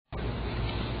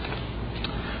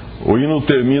O hino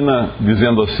termina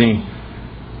dizendo assim: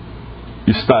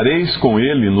 estareis com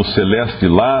ele no celeste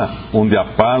lar, onde há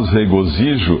paz,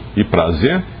 regozijo e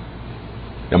prazer?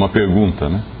 É uma pergunta,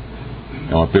 né?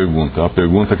 É uma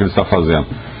pergunta que ele está fazendo.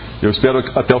 Eu espero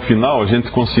que até o final a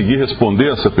gente conseguir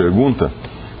responder essa pergunta.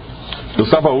 Eu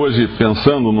estava hoje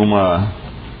pensando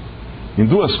em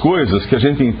duas coisas que a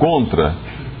gente encontra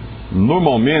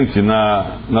normalmente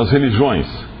nas religiões.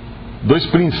 Dois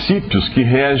princípios que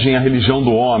regem a religião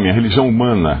do homem, a religião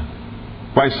humana.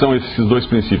 Quais são esses dois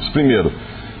princípios? Primeiro,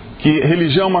 que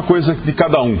religião é uma coisa de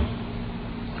cada um.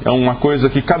 É uma coisa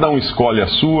que cada um escolhe a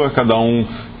sua, cada um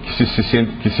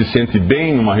que se sente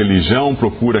bem numa religião,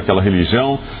 procura aquela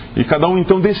religião, e cada um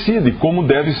então decide como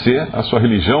deve ser a sua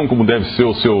religião, como deve ser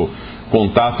o seu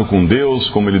contato com Deus,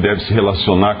 como ele deve se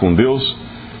relacionar com Deus.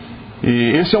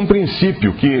 E esse é um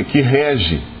princípio que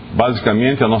rege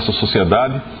basicamente a nossa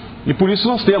sociedade, e por isso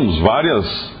nós temos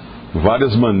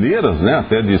várias maneiras, né,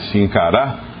 até de se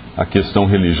encarar a questão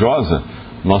religiosa.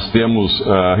 Nós temos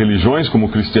religiões como o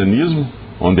cristianismo,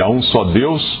 onde há um só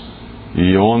Deus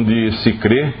e onde se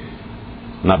crê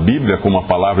na Bíblia como a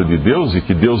palavra de Deus, e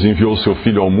que Deus enviou o seu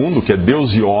Filho ao mundo, que é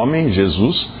Deus e homem,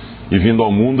 Jesus, e vindo ao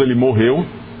mundo ele morreu,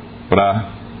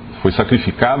 foi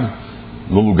sacrificado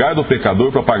no lugar do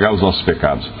pecador para pagar os nossos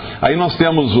pecados. Aí nós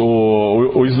temos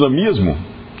o islamismo,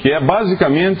 que é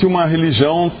basicamente uma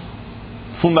religião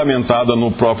fundamentada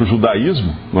no próprio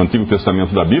judaísmo, no Antigo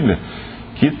Testamento da Bíblia,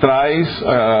 que traz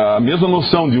a mesma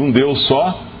noção de um Deus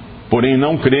só, porém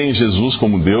não crê em Jesus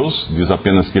como Deus, diz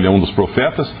apenas que ele é um dos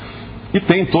profetas, e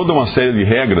tem toda uma série de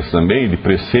regras também, de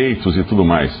preceitos e tudo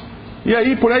mais. E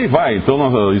aí por aí vai.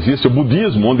 Então existe o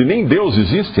budismo, onde nem Deus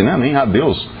existe, né? Nem há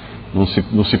Deus,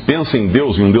 não se pensa em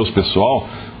Deus, em um Deus pessoal.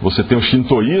 Você tem o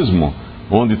shintoísmo,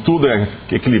 onde tudo é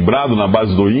equilibrado na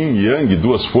base do yin e yang,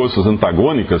 duas forças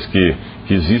antagônicas que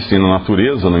existem na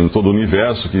natureza, em todo o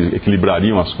universo, que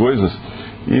equilibrariam as coisas.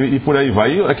 E por aí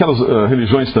vai. E aquelas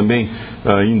religiões também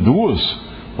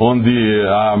hindus, onde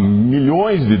há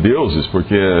milhões de deuses,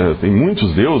 porque tem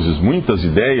muitos deuses, muitas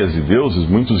ideias de deuses,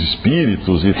 muitos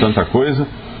espíritos e tanta coisa.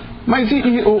 Mas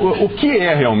o que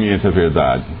é realmente a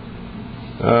verdade?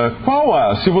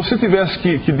 Se você tivesse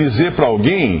que dizer para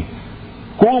alguém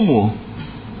como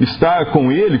estar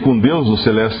com ele, com Deus no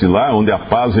celeste lar, onde há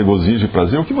paz, regozijo e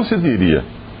prazer, o que você diria?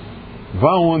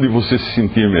 Vá onde você se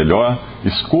sentir melhor,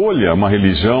 escolha uma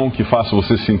religião que faça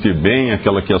você se sentir bem,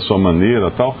 aquela que é a sua maneira,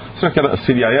 tal. Será que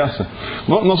seria essa?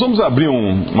 Nós vamos abrir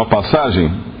uma passagem,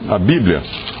 a Bíblia,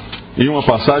 e uma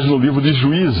passagem no livro de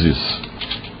Juízes.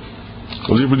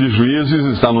 O livro de Juízes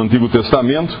está no Antigo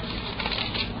Testamento,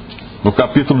 no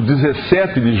capítulo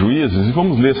 17 de Juízes, e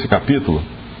vamos ler esse capítulo.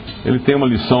 Ele tem uma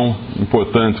lição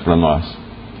importante para nós.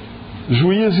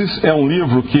 Juízes é um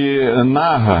livro que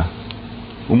narra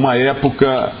uma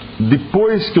época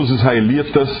depois que os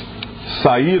israelitas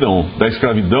saíram da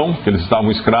escravidão, que eles estavam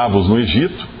escravos no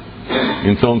Egito.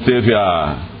 Então teve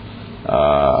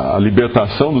a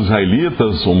libertação dos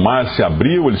israelitas, o mar se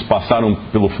abriu, eles passaram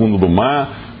pelo fundo do mar,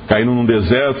 caíram no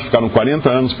deserto, ficaram 40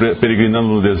 anos peregrinando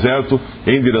no deserto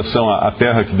em direção à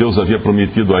terra que Deus havia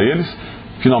prometido a eles.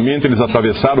 Finalmente eles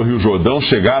atravessaram o Rio Jordão,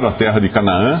 chegaram à terra de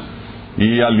Canaã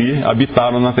e ali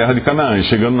habitaram na terra de Canaã. E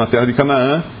chegando na terra de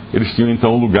Canaã, eles tinham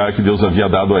então o lugar que Deus havia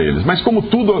dado a eles. Mas como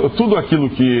tudo aquilo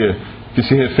que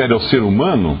se refere ao ser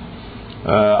humano,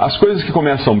 as coisas que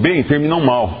começam bem terminam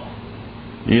mal.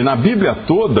 E na Bíblia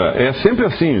toda é sempre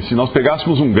assim. Se nós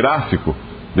pegássemos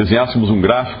desenhássemos um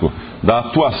gráfico da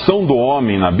atuação do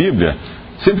homem na Bíblia,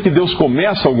 sempre que Deus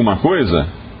começa alguma coisa,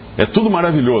 é tudo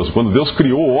maravilhoso. Quando Deus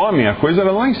criou o homem, a coisa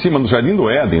era lá em cima, no Jardim do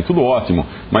Éden, tudo ótimo.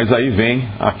 Mas aí vem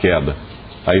a queda.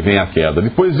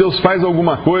 Depois Deus faz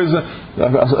alguma coisa,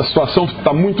 a situação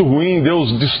está muito ruim,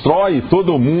 Deus destrói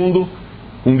todo mundo,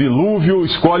 um dilúvio,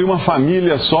 escolhe uma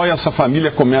família só, e essa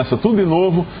família começa tudo de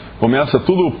novo,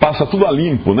 passa tudo a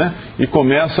limpo, né?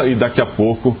 E daqui a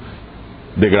pouco,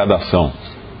 degradação.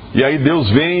 E aí Deus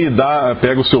vem e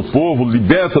pega o seu povo,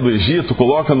 liberta do Egito,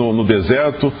 coloca no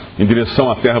deserto, em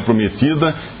direção à terra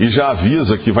prometida, e já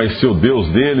avisa que vai ser o Deus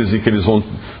deles e que eles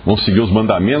vão seguir os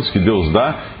mandamentos que Deus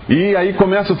dá. E aí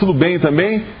começa tudo bem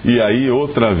também, e aí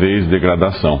outra vez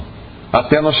degradação.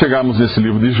 Até nós chegarmos nesse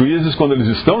livro de Juízes, quando eles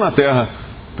estão na terra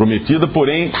prometida,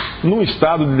 porém num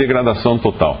estado de degradação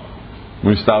total,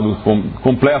 num estado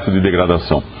completo de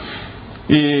degradação.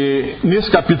 E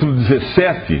nesse capítulo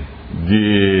 17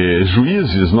 de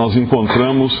Juízes, nós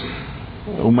encontramos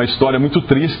uma história muito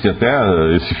triste. Até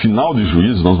esse final de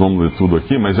Juízes, nós vamos ler tudo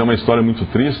aqui, mas é uma história muito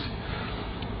triste.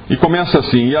 E começa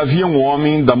assim: e havia um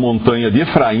homem da montanha de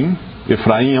Efraim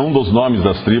é um dos nomes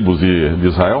das tribos de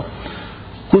Israel,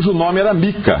 cujo nome era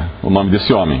Mica, o nome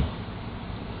desse homem,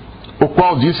 o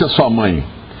qual disse à sua mãe: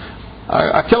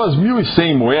 aquelas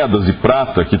 1.100 moedas de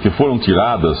prata que te foram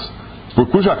tiradas, por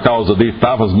cuja causa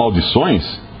deitavas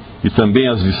maldições, e também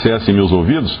as dissesse em meus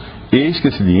ouvidos, eis que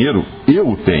esse dinheiro eu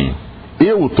o tenho,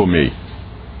 eu o tomei.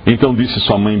 Então disse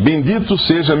sua mãe: bendito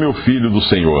seja meu filho do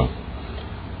Senhor.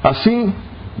 Assim,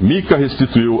 Mica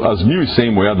restituiu as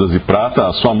 1.100 moedas de prata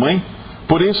à sua mãe,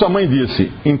 porém sua mãe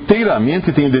disse: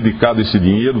 inteiramente tenho dedicado esse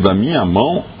dinheiro da minha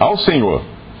mão ao Senhor,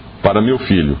 para meu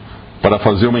filho, para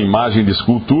fazer uma imagem de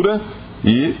escultura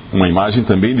e uma imagem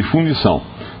também de fundição,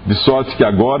 de sorte que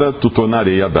agora tu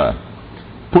tornarei a dar.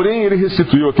 Porém ele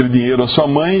restituiu aquele dinheiro à sua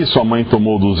mãe, e sua mãe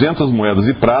tomou 200 moedas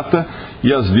de prata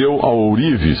e as deu ao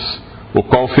ourives, o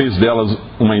qual fez delas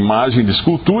uma imagem de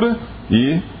escultura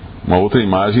e uma outra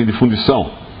imagem de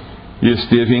fundição, e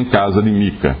esteve em casa de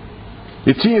Mica.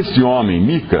 E tinha este homem,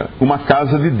 Mica, uma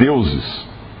casa de deuses,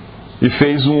 e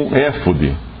fez um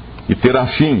éfode e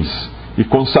terafins, e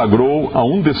consagrou a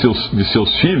um de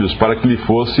seus filhos para que lhe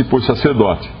fosse por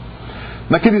sacerdote.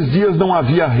 Naqueles dias não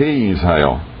havia rei em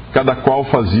Israel, cada qual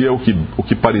fazia o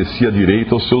que parecia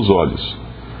direito aos seus olhos.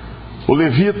 O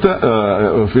levita,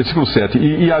 versículo 7,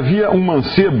 e havia um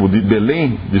mancebo de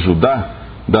Belém, de Judá,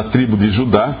 da tribo de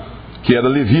Judá, que era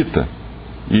levita,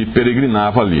 e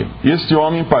peregrinava ali. Este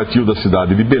homem partiu da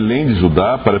cidade de Belém de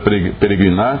Judá para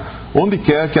peregrinar onde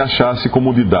quer que achasse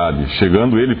comodidade,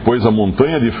 chegando ele, pois, à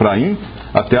montanha de Efraim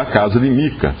até a casa de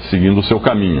Mica, seguindo o seu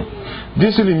caminho.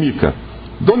 Disse-lhe Mica: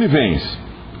 de onde vens?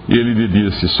 E ele lhe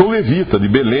disse: sou levita de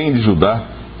Belém de Judá,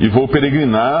 e vou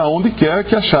peregrinar aonde quer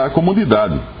que achar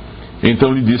comodidade.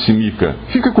 Então lhe disse Mica: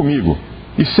 fica comigo,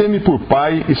 e sê-me por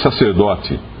pai e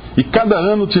sacerdote, e cada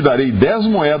ano te darei 10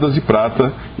 moedas de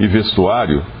prata e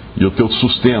vestuário e o teu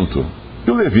sustento.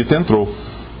 E o levita entrou.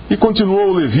 E continuou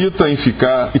o levita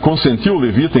e consentiu o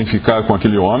levita em ficar com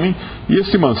aquele homem, e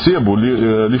esse mancebo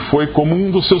lhe foi como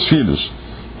um dos seus filhos.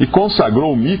 E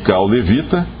consagrou Mica ao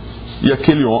levita, e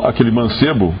aquele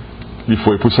mancebo lhe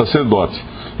foi por sacerdote,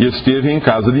 e esteve em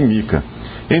casa de Mica.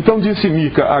 Então disse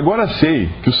Mica: agora sei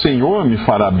que o Senhor me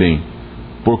fará bem,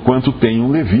 porquanto tenho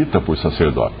um levita por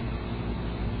sacerdote.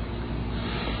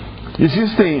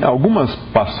 Existem algumas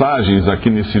passagens aqui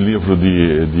nesse livro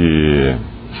de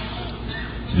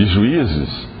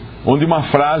Juízes, onde uma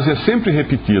frase é sempre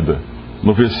repetida.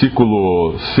 No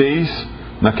versículo 6,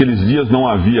 naqueles dias não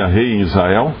havia rei em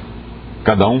Israel,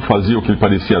 cada um fazia o que lhe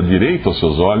parecia direito aos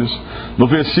seus olhos. No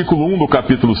versículo 1 do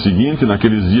capítulo seguinte,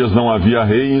 naqueles dias não havia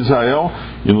rei em Israel,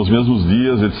 e nos mesmos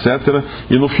dias, etc.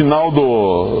 E no final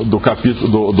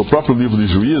do próprio livro de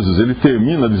Juízes, ele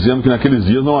termina dizendo que naqueles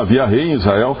dias não havia rei em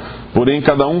Israel, porém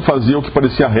cada um fazia o que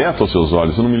parecia reto aos seus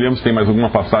olhos. Eu não me lembro se tem mais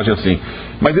alguma passagem assim.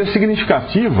 Mas é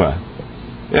significativa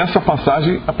essa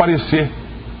passagem aparecer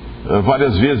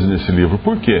várias vezes nesse livro.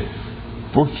 Por quê?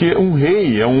 Porque um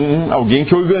rei é alguém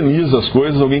que organiza as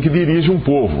coisas, alguém que dirige um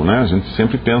povo, né? A gente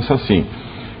sempre pensa assim.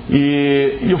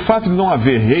 E o fato de não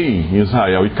haver rei em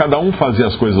Israel e cada um fazer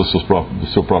as coisas do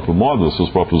seu próprio modo, aos seus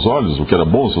próprios olhos, o que era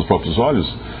bom aos seus próprios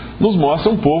olhos, nos mostra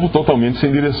um povo totalmente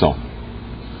sem direção.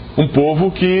 Um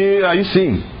povo que, aí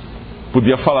sim,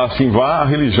 podia falar assim: vá à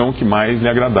religião que mais lhe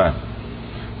agradar.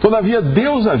 Todavia,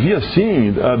 Deus havia,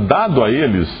 sim, dado a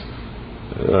eles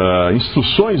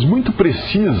instruções muito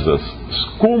precisas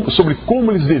sobre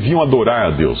como eles deviam adorar a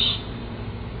Deus.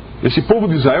 Esse povo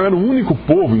de Israel era o único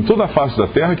povo em toda a face da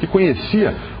terra que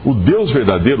conhecia o Deus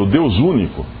verdadeiro, o Deus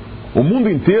único. O mundo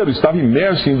inteiro estava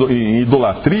imerso em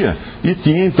idolatria, e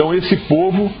tinha então esse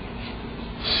povo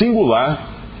singular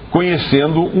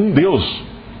conhecendo um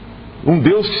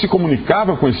Deus que se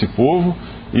comunicava com esse povo,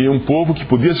 e um povo que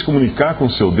podia se comunicar com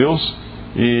o seu Deus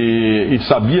e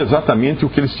sabia exatamente o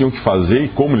que eles tinham que fazer e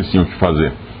como eles tinham que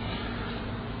fazer.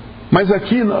 Mas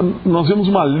aqui nós vemos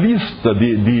uma lista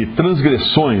de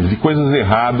transgressões, de coisas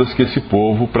erradas que esse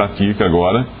povo pratica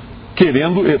agora,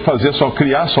 querendo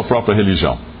criar sua própria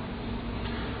religião.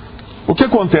 O que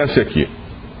acontece aqui?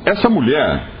 Essa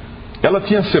mulher, ela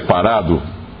tinha separado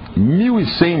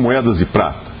 1.100 moedas de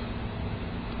prata.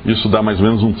 Isso dá mais ou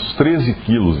menos uns 13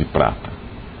 quilos de prata.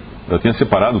 Ela tinha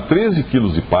separado 13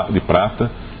 quilos de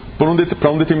prata para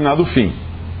um determinado fim.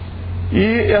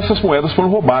 E essas moedas foram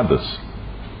roubadas.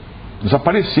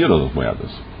 Desapareceram as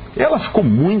moedas. Ela ficou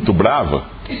muito brava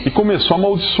e começou a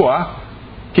amaldiçoar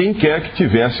quem quer que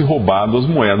tivesse roubado as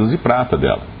moedas de prata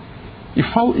dela.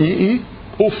 E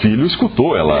o filho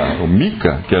escutou ela, o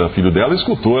Mica, que era filho dela,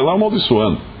 escutou ela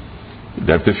amaldiçoando.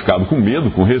 Deve ter ficado com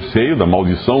medo, com receio da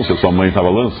maldição que a sua mãe estava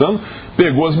lançando.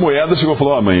 Pegou as moedas, chegou e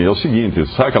falou: mãe, é o seguinte,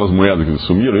 sabe aquelas moedas que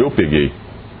sumiram? Eu peguei.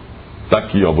 Está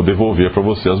aqui, vou devolver para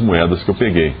você as moedas que eu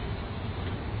peguei.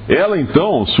 Ela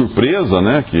então, surpresa,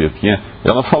 né,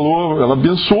 ela falou, ela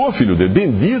abençoou o filho dele.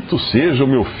 Bendito seja o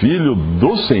meu filho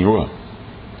do Senhor.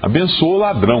 Abençoou o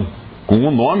ladrão, com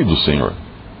o nome do Senhor.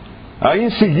 Aí em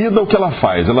seguida o que ela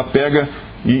faz? Ela pega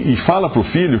e fala para o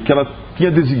filho que ela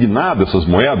tinha designado essas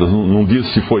moedas, não diz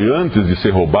se foi antes de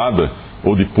ser roubada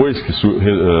ou depois que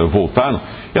voltaram.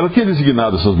 Ela tinha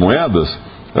designado essas moedas,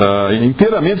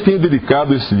 inteiramente tenho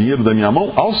dedicado esse dinheiro da minha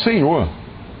mão ao Senhor,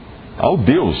 ao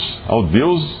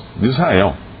Deus de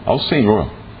Israel, ao Senhor.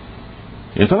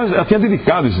 Então ela tinha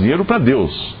dedicado esse dinheiro para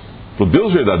Deus, para o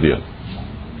Deus verdadeiro.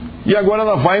 E agora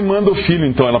ela vai e manda o filho,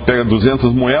 então ela pega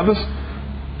 200 moedas,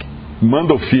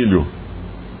 manda o filho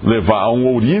levar um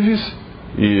ourives,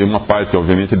 e uma parte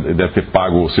obviamente deve ter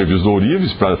pago o serviço do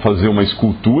ourives para fazer uma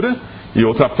escultura, e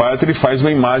outra parte ele faz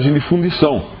uma imagem de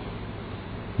fundição.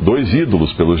 2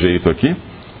 ídolos pelo jeito aqui,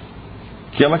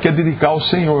 que ela quer dedicar ao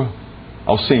Senhor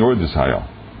de Israel.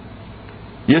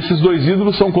 E esses 2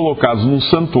 ídolos são colocados num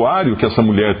santuário que essa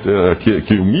mulher,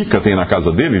 que o Mica tem na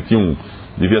casa dele,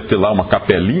 devia ter lá uma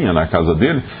capelinha na casa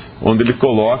dele, onde ele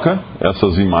coloca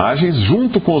essas imagens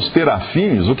junto com os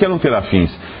terafins. O que eram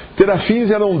terafins?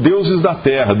 Terafins eram deuses da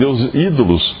terra,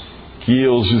 ídolos que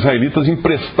os israelitas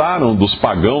emprestaram dos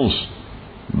pagãos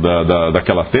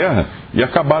daquela terra e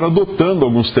acabaram adotando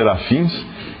alguns terafins.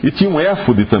 E tinha um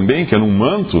éfode também, que era um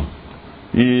manto,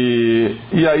 e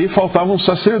aí faltava um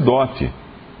sacerdote.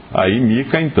 Aí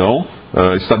Mica então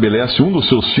estabelece um dos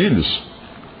seus filhos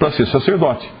para ser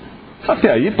sacerdote.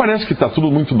 Até aí parece que está tudo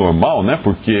muito normal, né?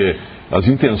 Porque as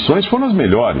intenções foram as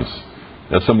melhores.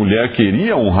 Essa mulher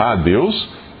queria honrar a Deus,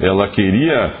 ela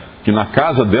queria que na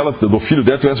casa dela, do filho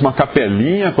dela, tivesse uma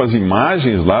capelinha com as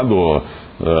imagens lá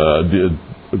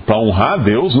para honrar a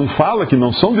Deus. Não fala que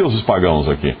não são deuses pagãos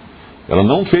aqui. Ela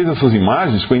não fez essas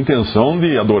imagens com a intenção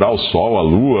de adorar o sol, a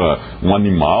lua, um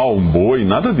animal, um boi,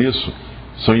 nada disso.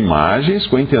 São imagens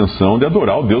com a intenção de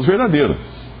adorar o Deus verdadeiro.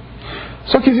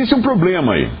 Só que existe um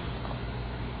problema aí.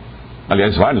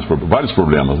 Aliás, vários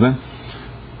problemas, né?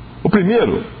 O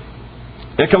primeiro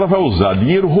é que ela vai usar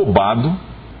dinheiro roubado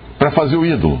para fazer o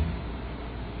ídolo.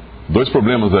 2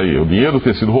 problemas aí. O dinheiro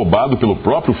ter sido roubado pelo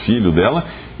próprio filho dela,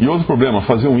 e outro problema,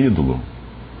 fazer um ídolo.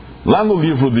 Lá no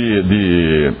livro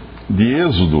de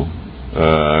Êxodo,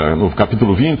 no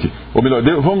capítulo 20, ou melhor,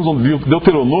 vamos no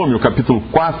Deuteronômio, capítulo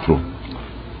 4.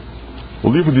 O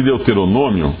livro de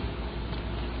Deuteronômio,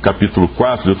 capítulo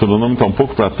 4, Deuteronômio está um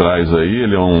pouco para trás aí,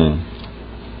 ele é um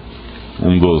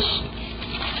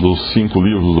dos 5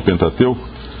 livros do Pentateuco.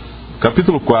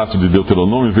 Capítulo 4 de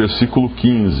Deuteronômio, versículo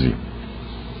 15.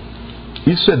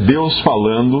 Isso é Deus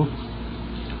falando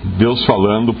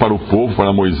para o povo,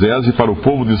 para Moisés e para o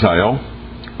povo de Israel,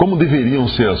 como deveriam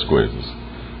ser as coisas.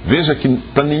 Veja que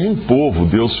para nenhum povo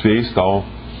Deus fez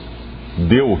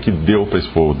deu o que deu para esse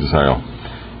povo de Israel.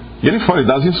 E ele fala, e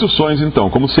dá as instruções então,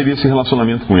 como seria esse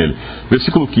relacionamento com ele.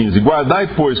 Versículo 15: Guardai,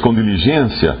 pois, com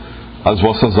diligência as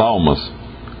vossas almas,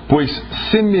 pois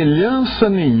semelhança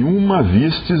nenhuma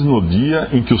vistes no dia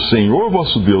em que o Senhor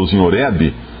vosso Deus em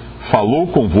Horebe falou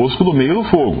convosco no meio do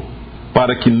fogo,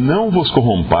 para que não vos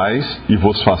corrompais e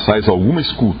vos façais alguma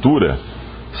escultura,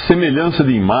 semelhança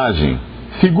de imagem,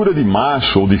 figura de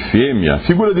macho ou de fêmea,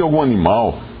 figura de algum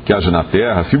animal que haja na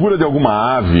terra, figura de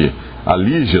alguma ave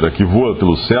alígera que voa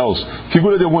pelos céus,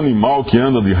 figura de algum animal que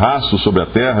anda de rastro sobre a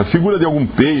terra, figura de algum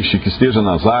peixe que esteja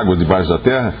nas águas debaixo da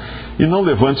terra, e não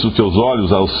levantes os teus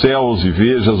olhos aos céus e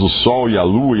vejas o sol e a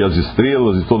lua e as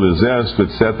estrelas e todo o exército,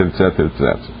 etc, etc,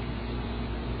 etc.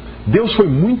 Deus foi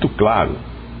muito claro.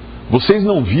 Vocês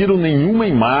não viram nenhuma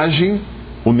imagem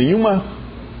ou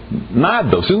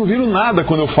nada, vocês não viram nada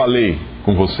quando eu falei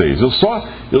com vocês. Eu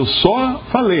só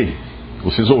falei.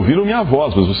 Vocês ouviram minha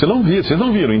voz, mas vocês não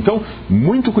viram. Então,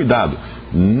 muito cuidado.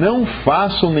 Não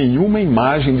façam nenhuma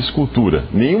imagem de escultura,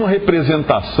 nenhuma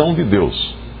representação de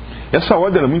Deus. Essa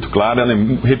ordem era muito clara, ela é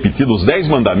repetida. Os 10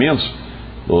 mandamentos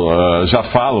já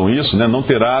falam isso, né?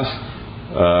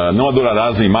 Não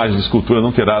adorarás a imagem de escultura,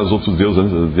 não terás outros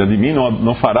deuses diante de mim,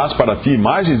 não farás para ti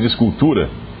imagens de escultura,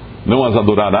 não as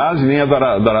adorarás e nem as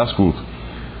darás culto.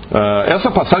 Essa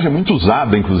passagem é muito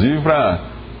usada, inclusive,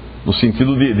 no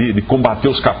sentido de combater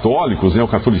os católicos, né, o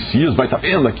catolicismo. Vai estar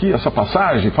vendo aqui essa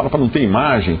passagem, fala para não ter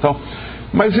imagem e tal.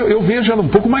 Mas eu vejo ela um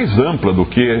pouco mais ampla do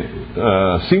que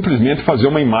simplesmente fazer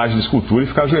uma imagem de escultura e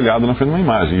ficar ajoelhado na frente de uma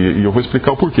imagem. E eu vou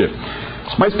explicar o porquê.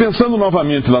 Mas pensando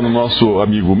novamente lá no nosso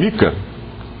amigo Mica,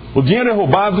 o dinheiro é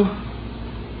roubado,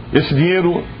 esse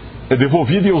dinheiro é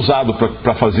devolvido e usado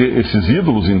para fazer esses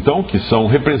ídolos, então, que são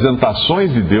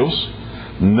representações de Deus,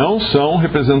 não são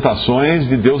representações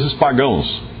de deuses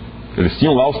pagãos. Eles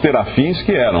tinham lá os terafins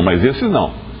que eram, mas esses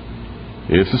não.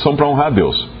 Esses são para honrar a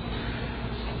Deus.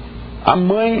 A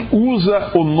mãe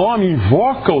usa o nome,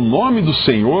 invoca o nome do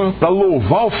Senhor para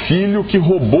louvar o filho que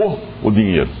roubou o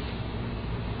dinheiro.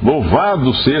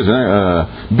 Louvado seja, né?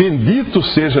 Bendito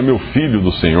seja meu filho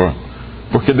do Senhor,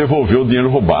 porque devolveu o dinheiro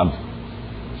roubado.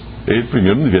 Ele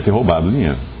primeiro não devia ter roubado o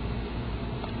dinheiro.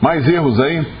 Mais erros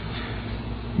aí.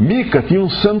 Mica tinha um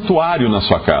santuário na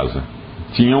sua casa.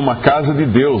 Tinha uma casa de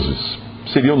deuses.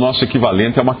 Seria o nosso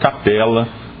equivalente a uma capela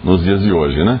nos dias de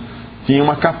hoje, né? Tinha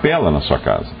uma capela na sua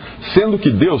casa. Sendo que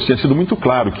Deus tinha sido muito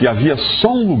claro que havia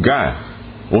só um lugar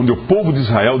onde o povo de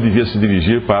Israel devia se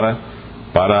dirigir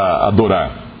para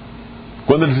adorar.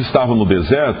 Quando eles estavam no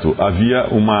deserto, havia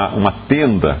uma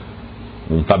tenda,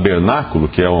 um tabernáculo,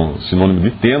 que é um sinônimo de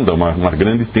tenda, uma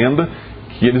grande tenda,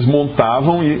 que eles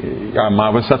montavam e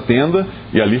armavam essa tenda,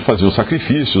 e ali faziam os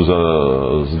sacrifícios,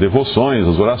 as devoções,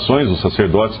 as orações, os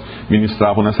sacerdotes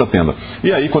ministravam nessa tenda.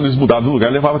 E aí, quando eles mudavam de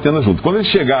lugar, levavam a tenda junto. Quando eles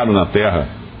chegaram na terra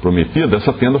prometida,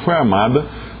 essa tenda foi armada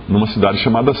numa cidade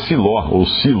chamada Siló, ou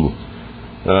Silo,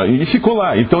 e ficou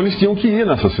lá. Então eles tinham que ir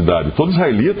nessa cidade. Todo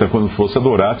israelita, quando fosse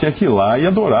adorar, tinha que ir lá e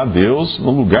adorar Deus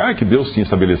no lugar que Deus tinha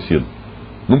estabelecido.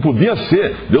 Não podia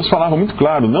ser, Deus falava muito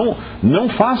claro, não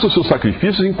façam os seus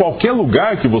sacrifícios em qualquer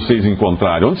lugar que vocês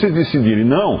encontrarem, onde vocês decidirem.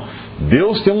 Não,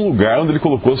 Deus tem um lugar onde Ele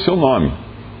colocou o seu nome,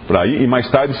 para ir, e mais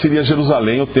tarde seria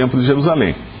Jerusalém, o templo de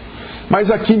Jerusalém.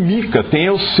 Mas aqui Mica tem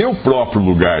o seu próprio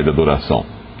lugar de adoração,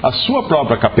 a sua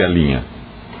própria capelinha,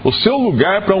 o seu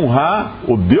lugar para honrar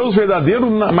o Deus verdadeiro,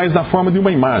 mas na forma de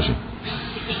uma imagem.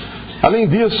 Além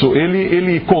disso,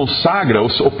 ele consagra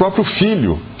o próprio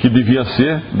filho, que devia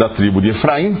ser da tribo de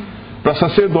Efraim, para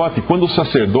sacerdote, quando os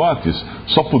sacerdotes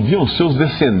só podiam ser os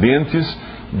descendentes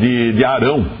de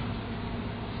Arão,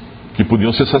 que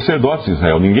podiam ser sacerdotes em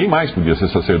Israel. Ninguém mais podia ser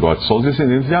sacerdote, só os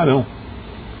descendentes de Arão.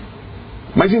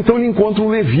 Mas então ele encontra um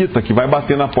levita que vai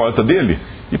bater na porta dele.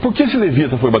 E por que esse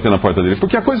levita foi bater na porta dele?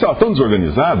 Porque a coisa estava tão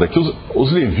desorganizada que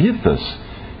os levitas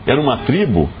eram uma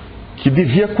tribo que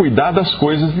devia cuidar das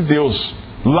coisas de Deus,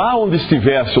 lá onde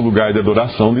estivesse o lugar de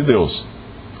adoração de Deus.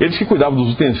 Eles que cuidavam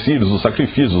dos utensílios, dos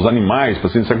sacrifícios, dos animais para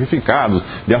serem sacrificados,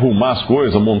 de arrumar as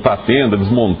coisas, montar a tenda,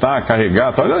 desmontar,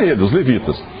 carregar, tal. Eram eles, os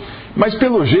levitas. Mas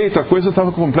pelo jeito a coisa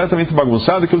estava completamente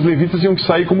bagunçada, que os levitas tinham que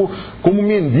sair como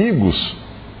mendigos,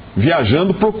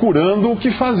 viajando, procurando o que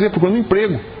fazer, procurando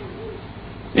emprego.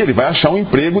 E ele vai achar um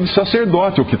emprego de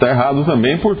sacerdote, o que está errado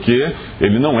também, porque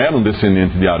ele não era um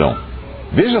descendente de Arão.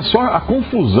 Veja só a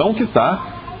confusão que está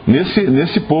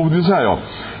nesse povo de Israel.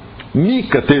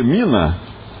 Mica termina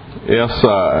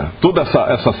toda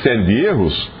essa série de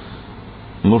erros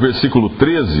no versículo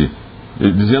 13,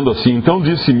 dizendo assim: então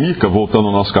disse Mica, voltando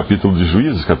ao nosso capítulo de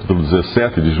Juízes, capítulo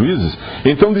 17 de Juízes,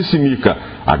 então disse Mica: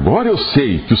 agora eu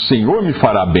sei que o Senhor me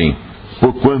fará bem,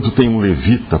 porquanto tem um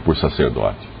levita por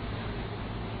sacerdote.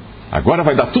 Agora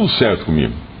vai dar tudo certo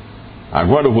comigo.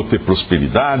 Agora eu vou ter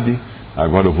prosperidade,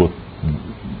 agora eu vou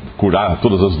curar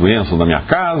todas as doenças da minha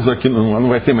casa, que não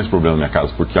vai ter mais problema na minha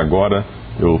casa, porque agora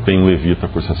eu tenho um levita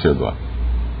por sacerdote.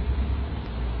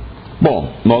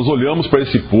 Bom, nós olhamos para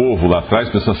esse povo lá atrás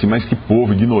pensando assim, mas que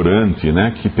povo ignorante,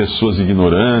 né? Que pessoas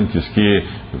ignorantes, que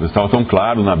estava tão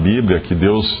claro na Bíblia que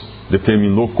Deus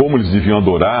determinou como eles deviam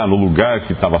adorar, no lugar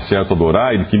que estava certo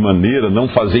adorar, e de que maneira, não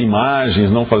fazer imagens,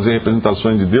 não fazer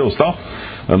representações de Deus, tal.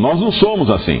 Nós não somos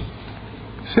assim.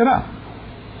 Será?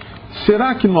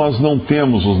 Será que nós não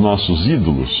temos os nossos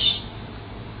ídolos?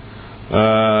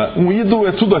 Um ídolo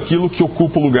é tudo aquilo que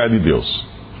ocupa o lugar de Deus.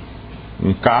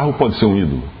 Um carro pode ser um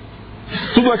ídolo.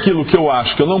 Tudo aquilo que eu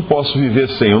acho que eu não posso viver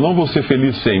sem, eu não vou ser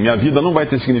feliz sem, minha vida não vai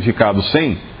ter significado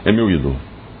sem, é meu ídolo.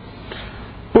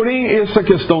 Porém, essa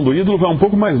questão do ídolo vai um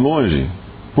pouco mais longe,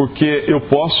 porque eu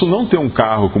posso não ter um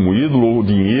carro como ídolo, ou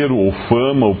dinheiro, ou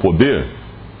fama, ou poder,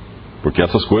 porque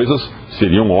essas coisas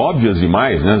seriam óbvias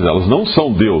demais, né? Elas não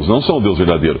são Deus, não são o Deus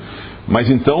verdadeiro. Mas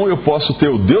então eu posso ter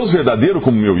o Deus verdadeiro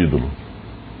como meu ídolo.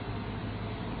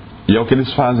 E é o que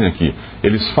eles fazem aqui.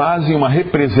 Eles fazem uma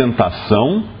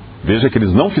representação. Veja que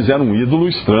eles não fizeram um ídolo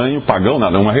estranho, pagão,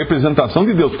 nada. É uma representação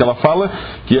de Deus, porque ela fala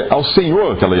que é ao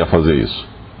Senhor que ela ia fazer isso.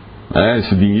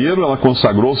 Esse dinheiro ela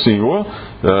consagrou ao Senhor.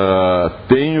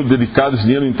 Tenho dedicado esse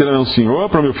dinheiro inteiro ao Senhor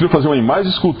para meu filho fazer uma imagem de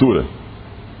escultura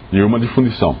e uma de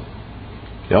fundição.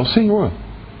 É ao Senhor,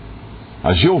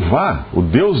 a Jeová, o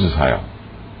Deus de Israel.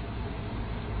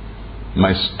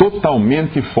 Mas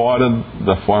totalmente fora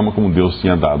da forma como Deus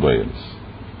tinha dado a eles.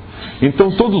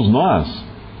 Então todos nós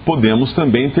podemos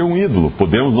também ter um ídolo.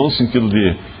 Podemos, não no sentido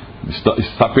de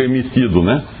estar permitido,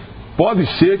 né? Pode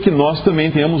ser que nós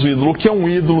também tenhamos um ídolo. O que é um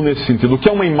ídolo nesse sentido? O que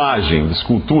é uma imagem de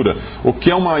escultura? O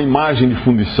que é uma imagem de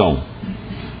fundição?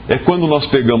 É quando nós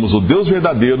pegamos o Deus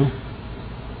verdadeiro,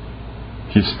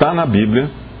 que está na Bíblia,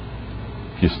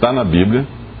 que está na Bíblia,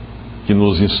 que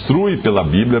nos instrui pela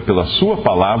Bíblia, pela sua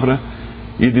palavra,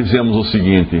 e dizemos o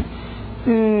seguinte: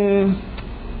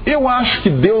 eu acho que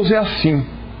Deus é assim.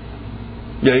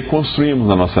 E aí construímos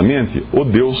na nossa mente o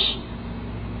Deus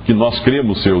que nós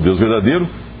cremos ser o Deus verdadeiro,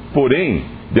 porém,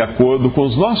 de acordo com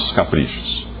os nossos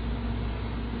caprichos.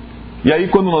 E aí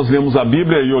quando nós lemos a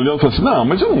Bíblia e olhamos, falamos assim: não,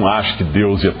 mas eu não acho que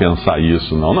Deus ia pensar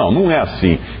isso, não é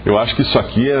assim. Eu acho que isso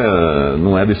aqui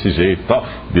não é desse jeito, tal.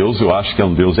 Deus, eu acho que é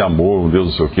um Deus de amor, um Deus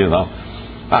não sei o quê, não.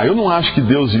 Eu não acho que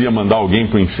Deus iria mandar alguém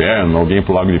para o inferno, alguém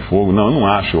para o lago de fogo. Não, eu não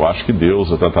acho. Eu acho que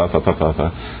Deus...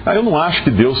 eu não acho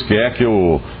que Deus quer que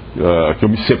eu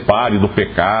me separe do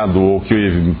pecado, ou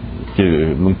que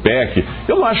não peque.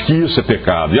 Eu não acho que isso é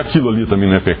pecado, e aquilo ali também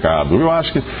não é pecado. Eu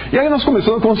acho que... E aí nós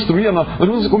começamos a construir,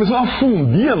 nós começamos a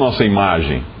fundir a nossa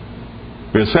imagem.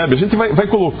 Percebe? A gente vai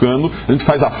colocando, a gente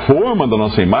faz a forma da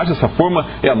nossa imagem, essa forma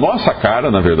é a nossa cara,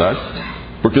 na verdade.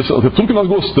 Porque é tudo que nós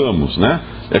gostamos, né?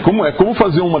 É como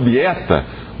fazer uma dieta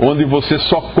onde você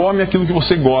só come aquilo que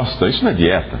você gosta. Isso não é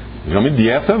dieta. Realmente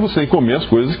dieta é você comer as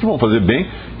coisas que vão fazer bem,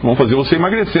 que vão fazer você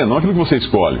emagrecer, não aquilo que você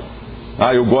escolhe.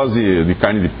 Eu gosto de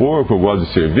carne de porco, eu gosto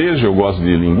de cerveja, eu gosto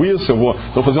de linguiça, então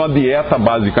vou fazer uma dieta à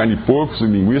base de carne de porco,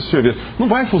 linguiça e cerveja. Não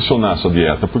vai funcionar a sua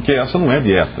dieta, porque essa não é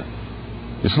dieta.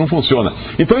 Isso não funciona.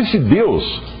 Então esse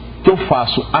Deus que eu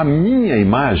faço a minha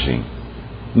imagem,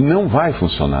 não vai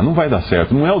funcionar, não vai dar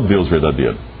certo, não é o Deus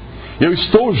verdadeiro. Eu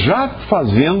estou já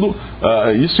fazendo,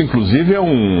 isso inclusive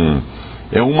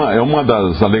é uma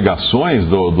das alegações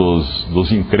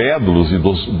dos incrédulos e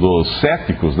dos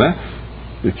céticos, né?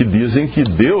 Que dizem que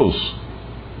Deus,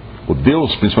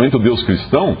 principalmente o Deus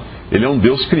cristão, ele é um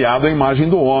Deus criado à imagem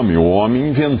do homem. O homem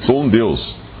inventou um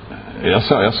Deus.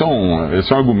 Esse é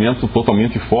um argumento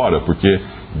totalmente fora, porque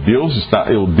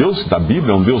o Deus da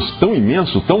Bíblia é um Deus tão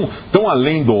imenso, tão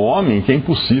além do homem, que é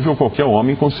impossível qualquer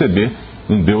homem conceber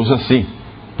um Deus assim.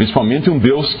 Principalmente um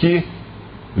Deus que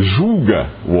julga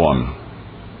o homem.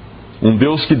 Um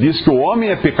Deus que diz que o homem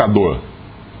é pecador.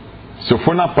 Se eu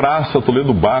for na praça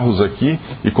Toledo Barros aqui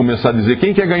e começar a dizer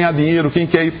quem quer ganhar dinheiro, quem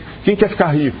quer ficar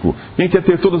rico, quem quer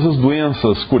ter todas as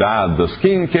doenças curadas,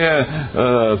 quem quer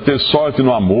ter sorte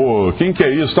no amor, quem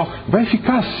quer isso, tal, vai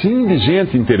ficar assim de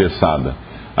gente interessada.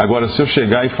 Agora, se eu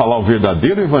chegar e falar o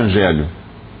verdadeiro evangelho,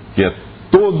 que é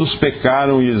todos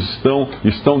pecaram e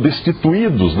estão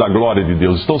destituídos da glória de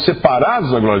Deus, estão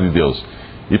separados da glória de Deus,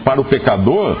 e para o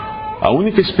pecador, a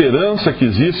única esperança que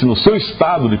existe no seu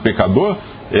estado de pecador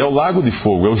é o lago de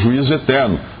fogo, é o juízo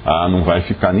eterno. Não vai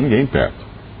ficar ninguém perto.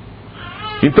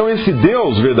 Então esse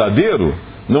Deus verdadeiro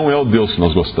não é o Deus que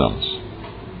nós gostamos.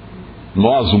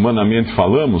 Nós, humanamente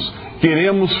falamos,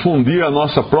 queremos fundir a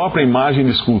nossa própria imagem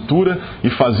de escultura e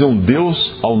fazer um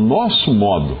Deus ao nosso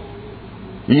modo.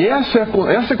 E essa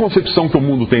é a concepção que o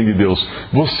mundo tem de Deus.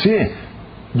 Você,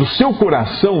 do seu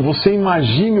coração, você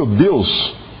imagine o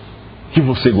Deus que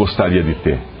você gostaria de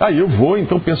ter. Eu vou,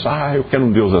 então penso, eu quero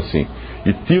um Deus assim.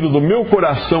 E tiro do meu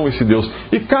coração esse Deus.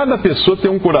 E cada pessoa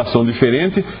tem um coração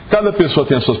diferente, cada pessoa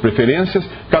tem as suas preferências,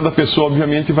 cada pessoa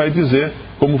obviamente vai dizer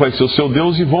como vai ser o seu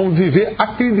Deus e vão viver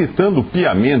acreditando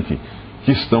piamente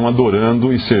que estão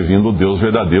adorando e servindo o Deus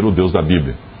verdadeiro, o Deus da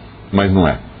Bíblia. Mas não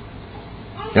é.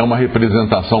 É uma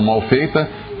representação mal feita,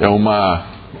 é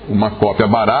uma cópia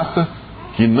barata,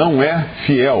 que não é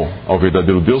fiel ao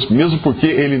verdadeiro Deus, mesmo porque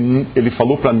ele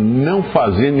falou para não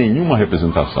fazer nenhuma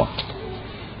representação.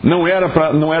 Não era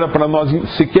para nós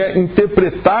sequer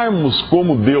interpretarmos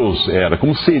como Deus era,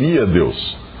 como seria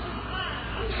Deus.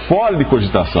 Fora de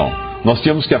cogitação. Nós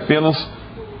tínhamos que apenas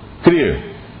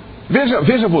crer.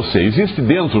 Veja você, existe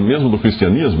dentro mesmo do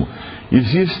cristianismo,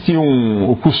 existe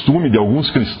o costume de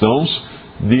alguns cristãos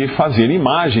de fazer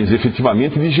imagens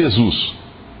efetivamente de Jesus.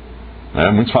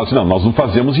 Muitos falam assim, não, nós não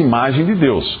fazemos imagem de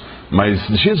Deus. Mas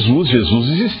Jesus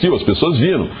existiu, as pessoas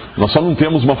viram. Nós só não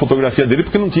temos uma fotografia dele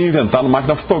porque não tinha inventado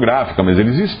máquina fotográfica, mas ele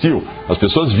existiu. As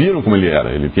pessoas viram como ele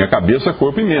era. Ele tinha cabeça,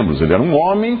 corpo e membros. Ele era um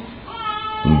homem,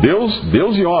 um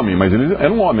Deus e homem, mas ele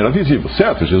era um homem, era visível.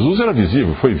 Certo, Jesus era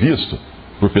visível, foi visto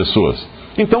por pessoas.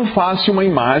 Então faça uma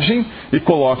imagem e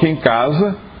coloque em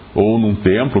casa ou num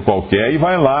templo qualquer e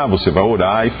vai lá, você vai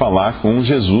orar e falar com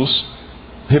Jesus,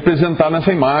 representar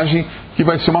nessa imagem, que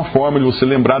vai ser uma forma de você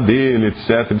lembrar dele,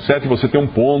 etc, e você ter um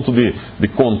ponto de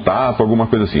contato, alguma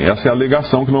coisa assim. Essa é a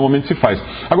alegação que normalmente se faz.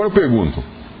 Agora eu pergunto,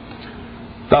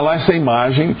 está lá essa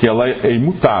imagem, que ela é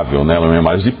imutável, né? Ela é uma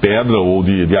imagem de pedra, ou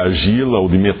de argila, ou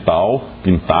de metal,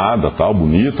 pintada, tal,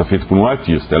 bonita, feita por um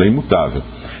artista, ela é imutável.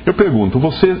 Eu pergunto,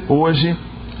 você hoje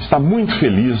está muito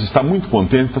feliz, está muito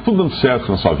contente, está tudo dando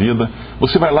certo na sua vida,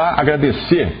 você vai lá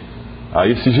agradecer a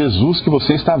esse Jesus que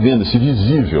você está vendo, esse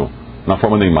visível na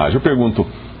forma da imagem. Eu pergunto,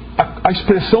 a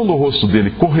expressão do rosto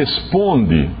dele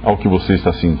corresponde ao que você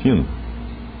está sentindo?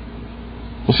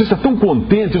 Você está tão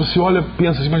contente, você olha e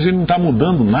pensa assim, mas ele não está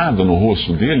mudando nada no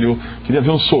rosto dele, eu queria ver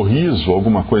um sorriso,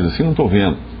 alguma coisa assim, não estou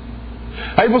vendo.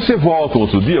 Aí você volta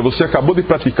outro dia, você acabou de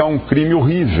praticar um crime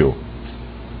horrível.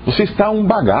 Você está um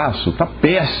bagaço, está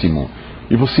péssimo.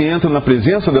 E você entra na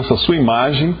presença dessa sua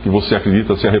imagem, que você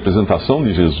acredita ser a representação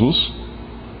de Jesus.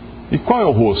 E qual é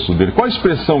o rosto dele? Qual a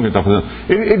expressão que ele está fazendo?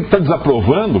 Ele está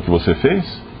desaprovando o que você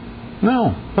fez?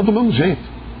 Não, está do mesmo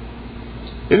jeito.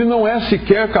 Ele não é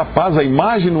sequer capaz, a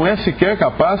imagem não é sequer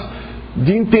capaz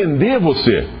de entender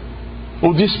você,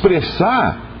 ou de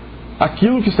expressar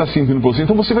aquilo que está sentindo por você.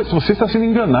 Então você está sendo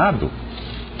enganado.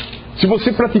 Se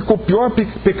você praticou o pior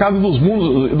pecado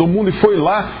do mundo e foi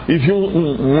lá e viu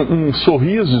um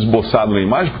sorriso esboçado na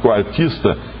imagem, porque o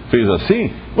artista fez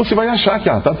assim, você vai achar que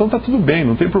então está tudo bem,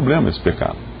 não tem problema esse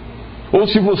pecado. Ou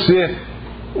se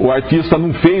o artista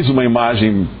não fez uma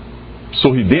imagem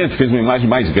sorridente, fez uma imagem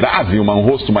mais grave, um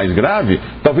rosto mais grave,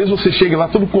 talvez você chegue lá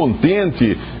todo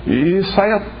contente e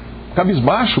saia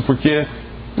cabisbaixo, porque,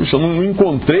 puxa, eu não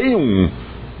encontrei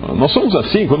Nós somos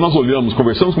assim, quando nós olhamos,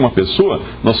 conversamos com uma pessoa,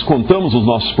 nós contamos os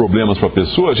nossos problemas para a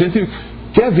pessoa, a gente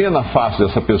quer ver na face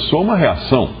dessa pessoa uma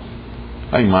reação.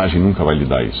 A imagem nunca vai lhe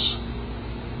dar isso.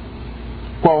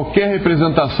 Qualquer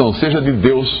representação, seja de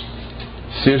Deus,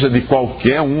 seja de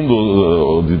qualquer um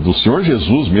do Senhor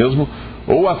Jesus mesmo,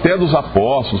 ou até dos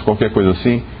apóstolos, qualquer coisa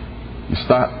assim,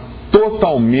 está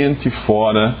totalmente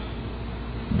fora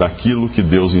daquilo que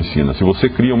Deus ensina. Se você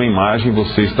cria uma imagem,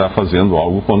 você está fazendo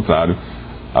algo contrário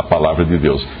à palavra de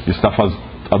Deus. Está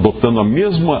adotando a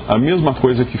mesma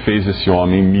coisa que fez esse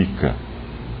homem Mica.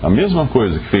 A mesma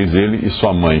coisa que fez ele e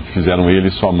sua mãe, que fizeram ele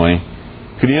e sua mãe,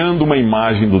 criando uma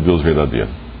imagem do Deus verdadeiro.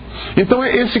 Então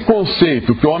esse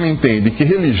conceito que o homem tem de que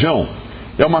religião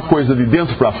é uma coisa de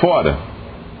dentro para fora,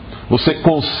 você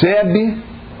concebe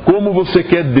como você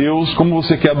quer Deus, como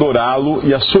você quer adorá-lo,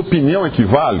 e a sua opinião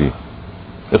equivale,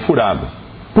 é furada.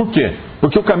 Por quê?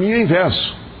 Porque o caminho é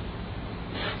inverso.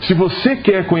 Se você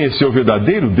quer conhecer o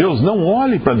verdadeiro Deus, não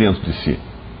olhe para dentro de si.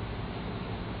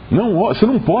 Você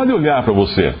não pode olhar para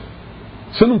você.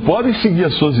 Você não pode seguir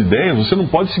as suas ideias, você não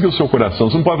pode seguir o seu coração.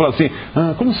 Você não pode falar assim,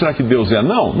 como será que Deus é?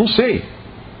 Não sei.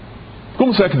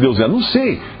 Como será que Deus é? Não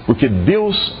sei. Porque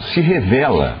Deus se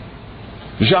revela.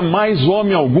 Jamais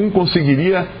homem algum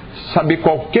conseguiria saber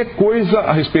qualquer coisa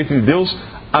a respeito de Deus,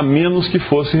 a menos que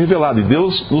fosse revelado. E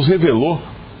Deus nos revelou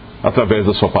através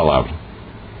da sua palavra.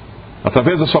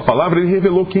 Através da sua palavra, Ele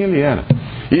revelou quem Ele era.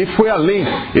 E foi além,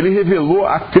 Ele revelou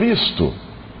a Cristo.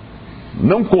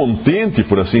 Não contente,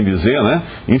 por assim dizer,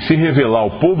 em se revelar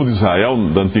ao povo de Israel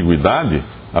da antiguidade,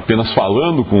 apenas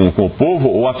falando com o povo,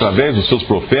 ou através dos seus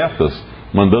profetas,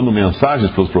 mandando mensagens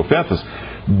para os profetas,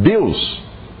 Deus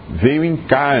veio em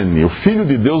carne, o Filho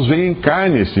de Deus veio em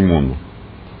carne a esse mundo.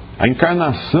 A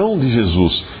encarnação de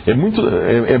Jesus.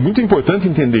 É muito importante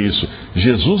entender isso.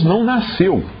 Jesus não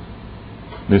nasceu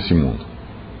nesse mundo,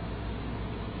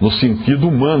 no sentido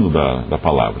humano da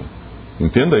palavra.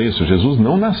 Entenda isso, Jesus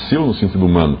não nasceu no sentido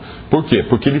humano. Por quê?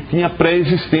 Porque ele tinha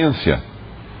pré-existência.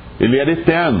 Ele era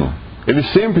eterno. Ele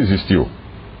sempre existiu.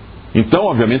 Então,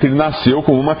 obviamente, ele nasceu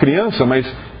como uma criança, mas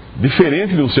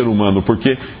diferente de um ser humano,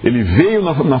 porque ele veio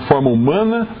na forma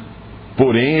humana,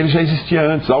 porém ele já existia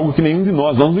antes, algo que nenhum de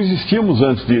nós não existíamos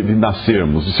antes de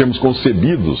nascermos, de sermos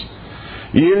concebidos.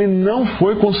 E ele não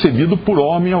foi concebido por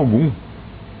homem algum.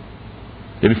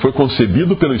 Ele foi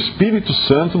concebido pelo Espírito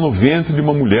Santo no ventre de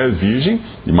uma mulher virgem,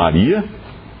 de Maria.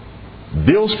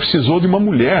 Deus precisou de uma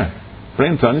mulher para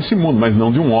entrar nesse mundo, mas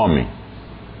não de um homem.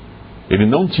 Ele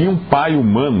não tinha um pai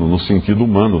humano, no sentido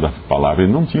humano da palavra,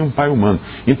 ele não tinha um pai humano.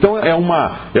 Então é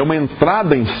uma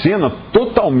entrada em cena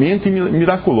totalmente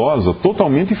miraculosa,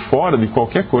 totalmente fora de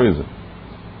qualquer coisa.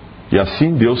 E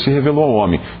assim Deus se revelou ao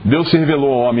homem. Deus se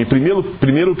revelou ao homem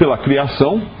primeiro pela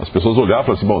criação. As pessoas olhavam e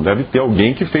falavam assim, bom, deve ter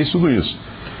alguém que fez tudo isso.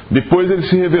 Depois ele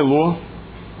se revelou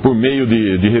por meio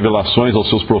de revelações aos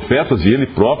seus profetas, e ele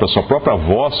próprio, a sua própria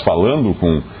voz falando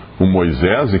com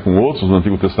Moisés e com outros no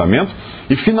Antigo Testamento.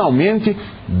 E finalmente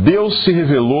Deus se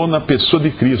revelou na pessoa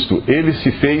de Cristo. Ele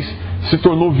se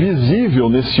tornou visível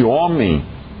nesse homem,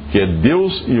 que é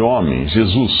Deus e homem,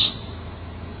 Jesus.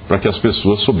 Para que as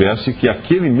pessoas soubessem que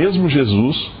aquele mesmo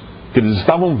Jesus, que eles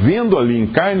estavam vendo ali em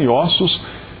carne e ossos,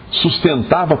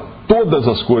 sustentava todas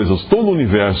as coisas, todo o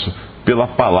universo, pela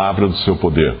palavra do seu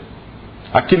poder.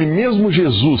 Aquele mesmo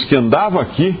Jesus que andava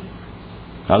aqui,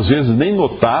 às vezes nem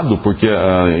notado, porque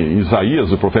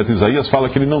o profeta Isaías fala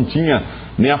que ele não tinha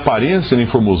nem aparência nem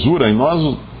formosura, e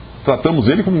nós tratamos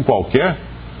ele como um qualquer.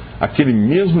 Aquele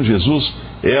mesmo Jesus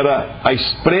era a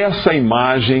expressa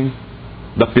imagem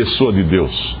da pessoa de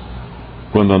Deus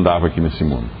quando andava aqui nesse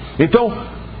mundo. Então,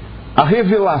 a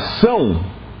revelação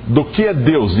do que é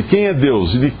Deus, de quem é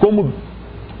Deus, e de como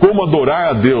adorar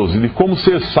a Deus, e de como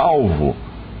ser salvo,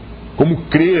 como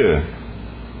crer,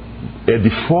 é de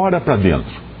fora para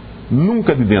dentro,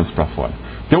 nunca de dentro para fora.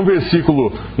 Tem um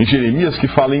versículo em Jeremias que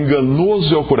fala: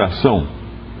 enganoso é o coração,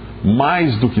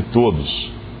 mais do que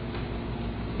todos.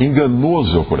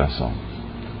 Enganoso é o coração.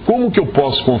 Como que eu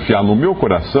posso confiar no meu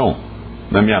coração,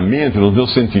 na minha mente, nos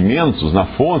meus sentimentos, na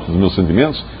fonte dos meus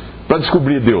sentimentos, para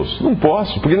descobrir Deus? Não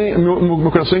posso, porque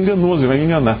meu coração é enganoso, ele vai me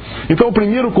enganar. Então, o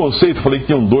primeiro conceito, falei que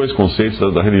tinham dois conceitos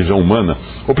da religião humana.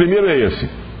 O primeiro é esse.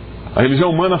 A religião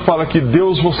humana fala que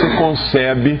Deus você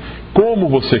concebe como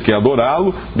você quer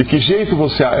adorá-lo, de que jeito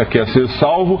você quer ser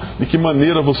salvo, de que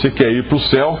maneira você quer ir para o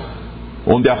céu,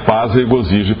 onde há paz,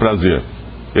 regozijo e prazer.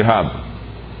 Errado.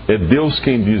 É Deus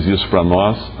quem diz isso para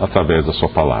nós através da sua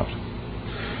palavra.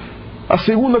 A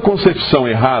segunda concepção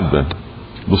errada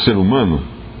do ser humano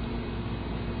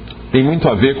tem muito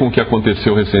a ver com o que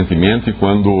aconteceu recentemente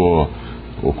quando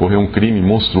ocorreu um crime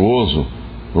monstruoso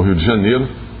no Rio de Janeiro.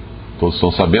 Todos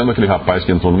estão sabendo, aquele rapaz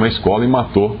que entrou numa escola e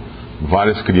matou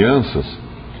várias crianças,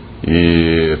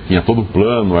 e tinha todo o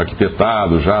plano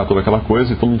arquitetado já, toda aquela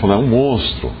coisa, e todo mundo falando: é um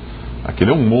monstro,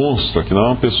 aquele é um monstro, aquele é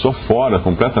uma pessoa fora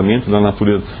completamente da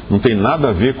natureza, não tem nada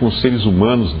a ver com os seres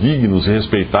humanos dignos e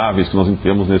respeitáveis que nós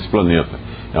temos nesse planeta.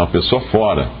 É uma pessoa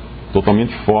fora,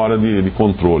 totalmente fora de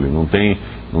controle, não tem.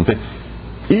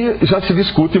 E já se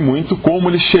discute muito como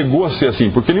ele chegou a ser assim,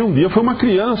 porque ele um dia foi uma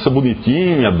criança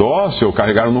bonitinha, dócil,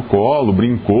 carregaram no colo,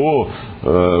 brincou,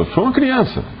 foi uma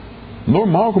criança,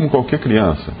 normal como qualquer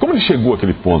criança. Como ele chegou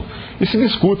àquele ponto? E se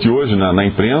discute hoje na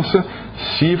imprensa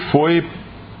se foi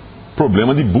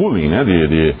problema de bullying, né?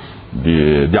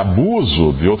 de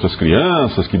abuso de outras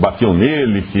crianças que batiam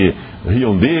nele, que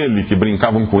riam dele, que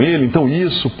brincavam com ele. Então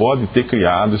isso pode ter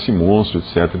criado esse monstro,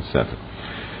 etc, etc.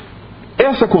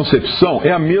 Essa concepção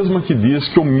é a mesma que diz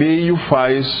que o meio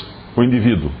faz o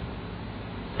indivíduo.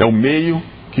 É o meio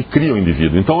que cria o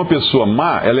indivíduo. Então a pessoa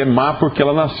má, ela é má porque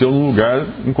ela nasceu num lugar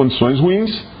em condições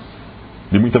ruins,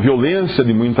 de muita violência,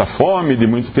 de muita fome, de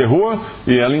muito terror,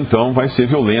 e ela então vai ser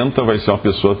violenta, vai ser uma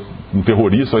pessoa, um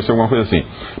terrorista, vai ser alguma coisa assim.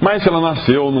 Mas se ela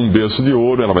nasceu num berço de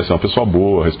ouro, ela vai ser uma pessoa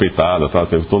boa, respeitada, tá?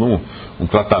 Teve todo um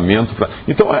tratamento para...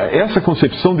 Então essa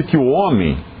concepção de que o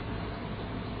homem,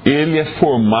 ele é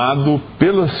formado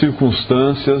pelas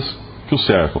circunstâncias que o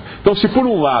cercam. Então, se por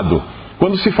um lado,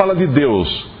 quando se fala de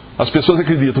Deus, as pessoas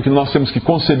acreditam que nós temos que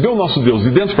conceber o nosso Deus de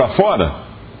dentro para fora,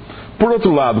 por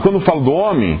outro lado, quando falo do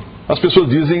homem, as pessoas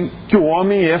dizem que o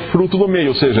homem é fruto do meio,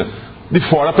 ou seja, de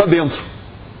fora para dentro.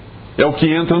 É o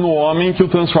que entra no homem que o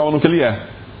transforma no que ele é.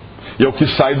 E é o que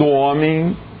sai do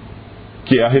homem,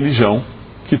 que é a religião,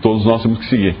 que todos nós temos que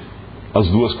seguir. As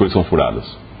duas coisas são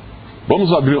furadas.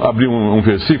 Vamos abrir um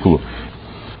versículo,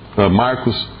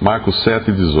 Marcos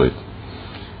 7:18.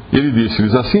 Ele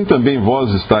disse-lhes: assim também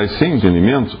vós estáis sem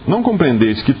entendimento? Não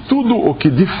compreendeis que tudo o que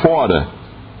de fora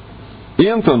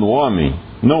entra no homem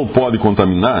não o pode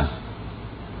contaminar?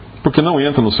 Porque não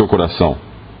entra no seu coração,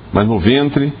 mas no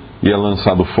ventre, e é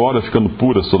lançado fora, ficando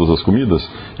puras todas as comidas.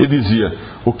 Ele dizia: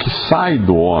 o que sai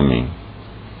do homem,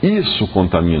 isso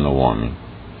contamina o homem.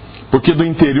 Porque do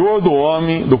interior do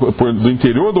homem, do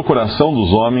interior do coração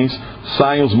dos homens,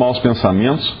 saem os maus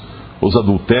pensamentos, os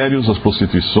adultérios, as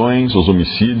prostituições, os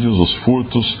homicídios, os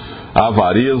furtos, a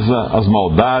avareza, as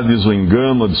maldades, o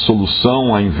engano, a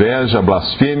dissolução, a inveja, a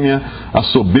blasfêmia, a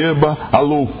soberba, a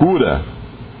loucura.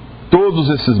 Todos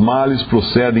esses males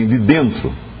procedem de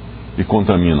dentro e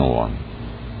contaminam o homem.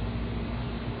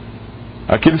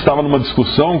 Aqui ele estava numa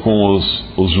discussão com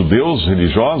os judeus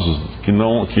religiosos que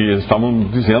estavam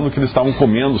dizendo que eles estavam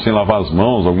comendo sem lavar as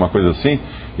mãos, alguma coisa assim.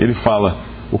 Ele fala: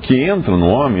 o que entra no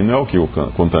homem não é o que o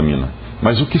contamina,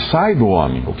 mas o que sai do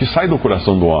homem, o que sai do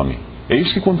coração do homem, é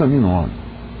isso que contamina o homem.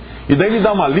 E daí ele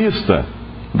dá uma lista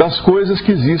das coisas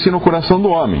que existem no coração do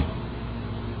homem.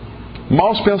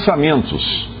 Maus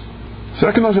pensamentos.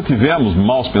 Será que nós já tivemos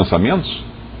maus pensamentos?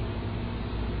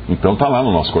 Então está lá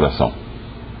no nosso coração.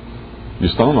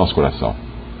 Isso está no nosso coração.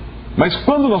 Mas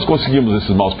quando nós conseguimos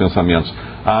esses maus pensamentos?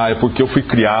 É porque eu fui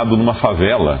criado numa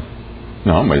favela.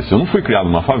 Não, mas eu não fui criado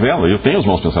numa favela, eu tenho os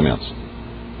maus pensamentos.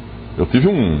 Eu tive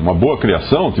uma boa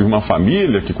criação, tive uma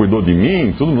família que cuidou de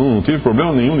mim, tudo, não tive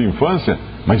problema nenhum de infância,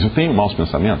 mas eu tenho maus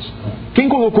pensamentos. Quem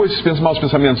colocou esses maus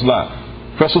pensamentos lá?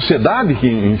 Foi a sociedade que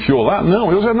enfiou lá?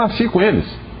 Não, eu já nasci com eles.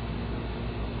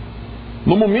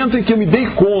 No momento em que eu me dei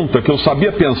conta que eu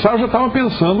sabia pensar, eu já estava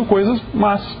pensando coisas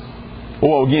más.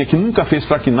 Ou alguém aqui nunca fez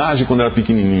traquinagem quando era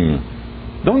pequenininho.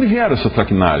 De onde vieram essas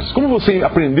traquinagens? Como você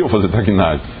aprendeu a fazer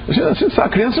traquinagem? A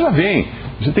criança já vem.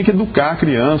 A gente tem que educar a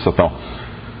criança e tal.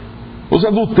 Os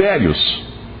adultérios.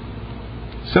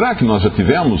 Será que nós já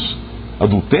tivemos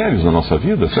adultérios na nossa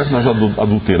vida? Será que nós já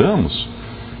adulteramos?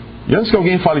 E antes que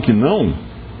alguém fale que não,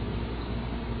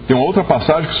 tem uma outra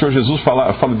passagem que o Senhor Jesus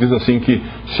diz assim que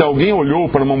se alguém olhar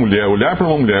para uma mulher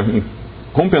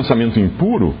com pensamento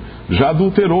impuro, já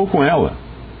adulterou com ela.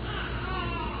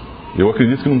 Eu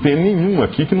acredito que não tem nenhum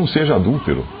aqui que não seja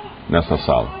adúltero nessa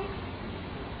sala.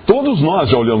 Todos nós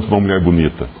já olhamos para uma mulher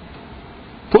bonita.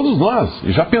 Todos nós.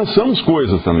 E já pensamos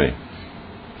coisas também.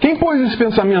 Quem pôs esse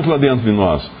pensamento lá dentro de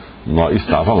nós?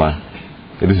 Estava lá.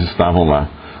 Eles estavam lá.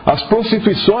 As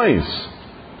prostituições,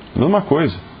 mesma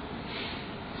coisa.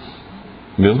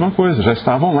 Mesma coisa, já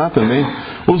estavam lá também.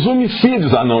 Os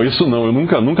homicídios, não, isso não, eu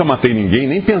nunca matei ninguém,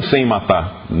 nem pensei em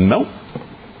matar. Não?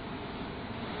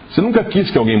 Você nunca quis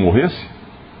que alguém morresse?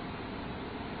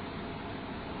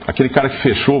 Aquele cara que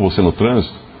fechou você no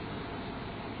trânsito?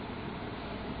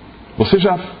 Você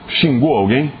já xingou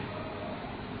alguém?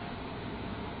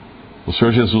 O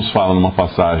Senhor Jesus fala numa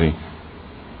passagem: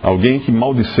 alguém que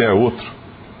maldisser outro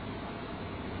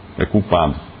é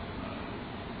culpado,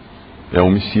 é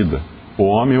homicida. O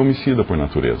homem é homicida por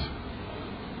natureza.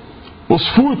 Os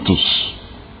furtos.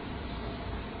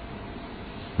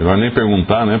 Melhor nem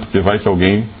perguntar, né? Porque vai que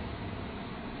alguém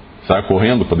sai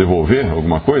correndo para devolver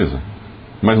alguma coisa.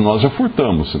 Mas nós já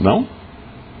furtamos, não?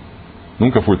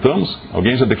 Nunca furtamos?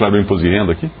 Alguém já declarou imposto de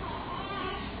renda aqui?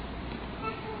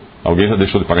 Alguém já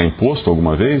deixou de pagar imposto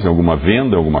alguma vez? Em alguma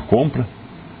venda, alguma compra?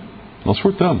 Nós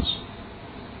furtamos.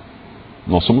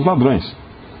 Nós somos ladrões.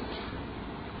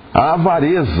 A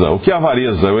avareza. O que é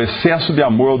avareza? É o excesso de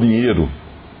amor ao dinheiro.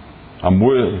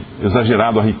 Amor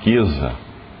exagerado à riqueza.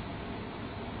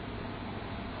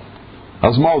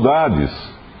 As maldades.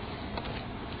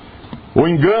 O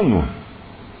engano.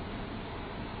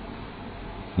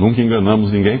 Nunca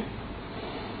enganamos ninguém.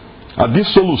 A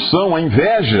dissolução, a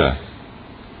inveja.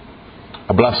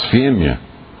 A blasfêmia.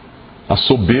 A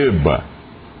soberba.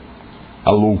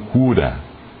 A loucura.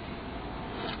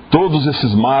 Todos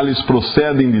esses males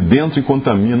procedem de dentro e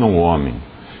contaminam o homem.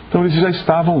 Então eles já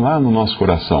estavam lá no nosso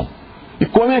coração. E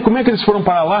como é que eles foram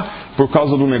para lá? Por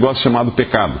causa de um negócio chamado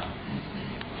pecado.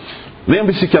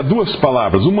 Lembre-se que há duas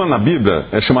palavras. Uma na Bíblia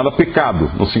é chamada pecado,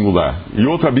 no singular. E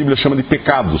outra a Bíblia chama de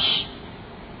pecados.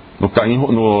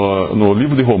 No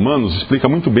livro de Romanos explica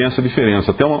muito bem essa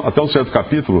diferença. Até um certo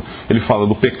capítulo ele fala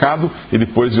do pecado. E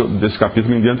depois desse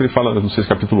capítulo em diante ele fala, não sei se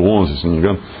capítulo 11, se não me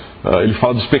engano, ele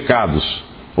fala dos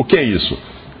pecados. O que é isso?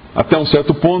 Até um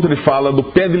certo ponto ele fala do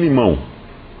pé de limão.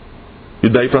 E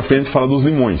daí para frente fala dos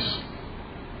limões.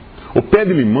 O pé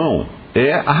de limão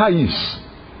é a raiz.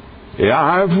 É a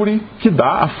árvore que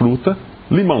dá a fruta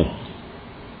limão.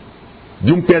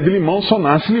 De um pé de limão só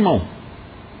nasce limão.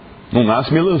 Não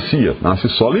nasce melancia, nasce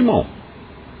só limão.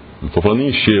 Não estou falando em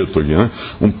enxerto aqui, né?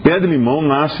 Um pé de limão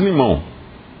nasce limão.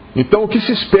 Então o que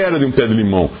se espera de um pé de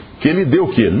limão? Que ele dê o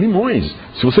quê? Limões.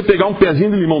 Se você pegar um pezinho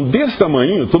de limão desse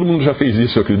tamanho, todo mundo já fez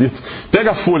isso, eu acredito.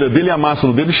 Pega a folha dele e amassa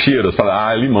no dedo e cheira. Você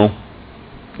fala, é limão.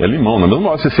 É limão. Na mesma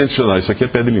hora você sente cheirar, isso aqui é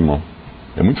pé de limão.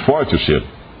 É muito forte o cheiro.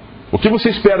 O que você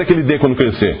espera que ele dê quando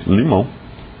crescer? Limão.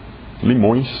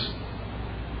 Limões.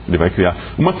 Ele vai criar.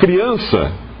 Uma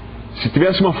criança, se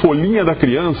tivesse uma folhinha da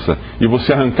criança e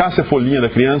você arrancasse a folhinha da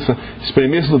criança,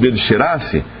 espremesse no dedo e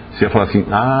cheirasse, você ia falar assim,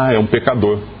 é um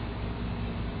pecador.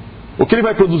 O que ele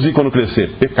vai produzir quando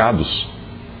crescer? Pecados.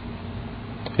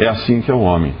 É assim que é o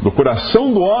homem. Do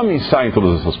coração do homem saem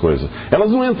todas essas coisas. Elas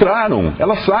não entraram,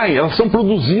 elas saem, elas são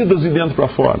produzidas de dentro para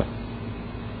fora.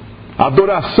 A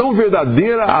adoração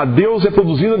verdadeira a Deus é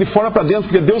produzida de fora para dentro,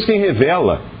 porque é Deus quem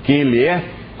revela quem Ele é,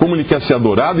 como Ele quer ser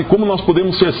adorado e como nós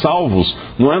podemos ser salvos.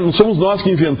 Não somos nós que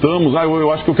inventamos,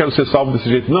 eu acho que eu quero ser salvo desse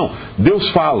jeito. Não, Deus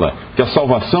fala que a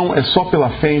salvação é só pela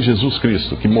fé em Jesus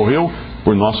Cristo, que morreu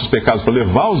por nossos pecados, para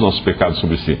levar os nossos pecados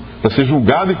sobre si, para ser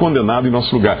julgado e condenado em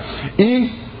nosso lugar.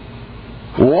 E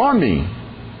o homem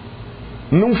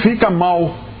não fica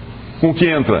mal com o que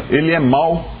entra, ele é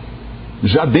mal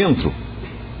já dentro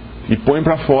e põe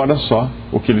para fora só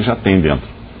o que ele já tem dentro,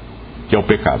 que é o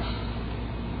pecado.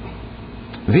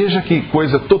 Veja que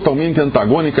coisa totalmente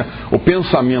antagônica o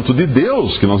pensamento de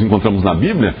Deus, que nós encontramos na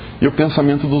Bíblia, e o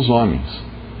pensamento dos homens.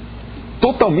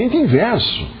 Totalmente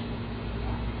inverso.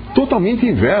 Totalmente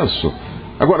inverso.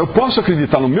 Agora, eu posso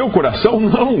acreditar no meu coração?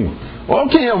 Não. Olha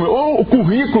quem é o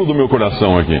currículo do meu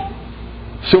coração aqui.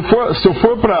 Se eu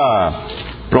for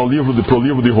para o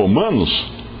livro de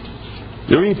Romanos,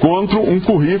 eu encontro um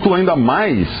currículo ainda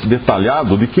mais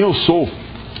detalhado de quem eu sou.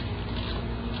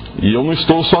 E eu não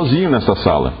estou sozinho nessa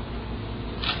sala.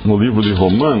 No livro de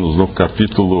Romanos, no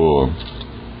capítulo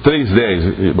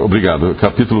 3:10, obrigado,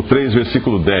 capítulo 3,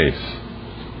 versículo 10.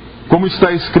 Como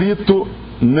está escrito,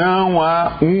 não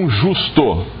há um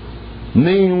justo,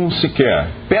 nenhum sequer.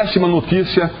 Péssima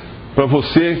notícia para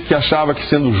você que achava que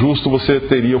sendo justo você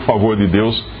teria o favor de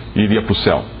Deus e iria para o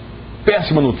céu.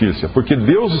 Péssima notícia, porque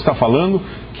Deus está falando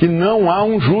que não há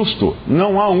um justo.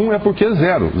 Não há um é porque é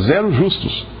zero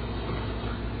justos.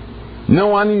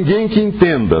 Não há ninguém que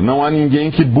entenda, não há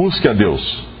ninguém que busque a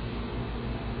Deus.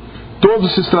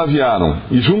 Todos se extraviaram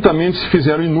e juntamente se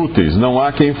fizeram inúteis, não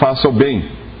há quem faça o bem.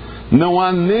 Não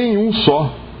há nenhum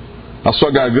só. A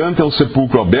sua garganta é um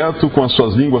sepulcro aberto, com as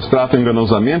suas línguas tratam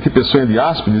enganosamente, e peçonha de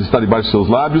áspides está debaixo de seus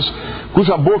lábios,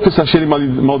 cuja boca está cheia de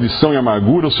maldição e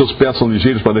amargura, os seus pés são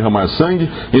ligeiros para derramar sangue,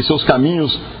 em seus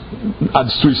caminhos a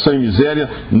destruição e miséria,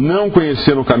 não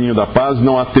conheceram o caminho da paz,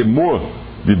 não há temor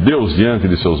de Deus diante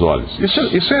de seus olhos.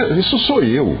 Isso sou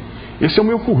eu. Esse é o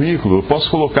meu currículo. Eu posso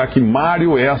colocar que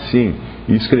Mário é assim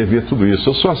e escrever tudo isso.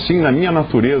 Eu sou assim na minha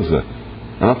natureza.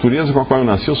 A natureza com a qual eu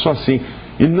nasci, eu sou assim.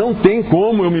 E não tem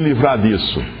como eu me livrar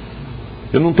disso.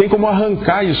 Eu não tenho como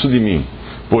arrancar isso de mim.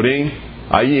 Porém,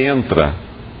 aí entra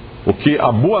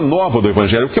a boa nova do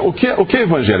Evangelho. O que é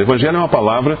Evangelho? Evangelho é uma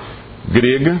palavra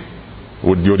grega,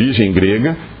 de origem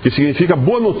grega, que significa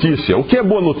boa notícia. O que é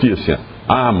boa notícia?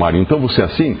 Ah, Mário, então você é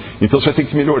assim? Então você vai ter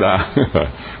que melhorar.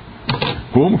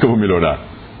 Como que eu vou melhorar?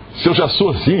 Se eu já sou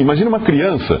assim, imagina uma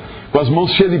criança com as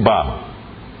mãos cheias de barro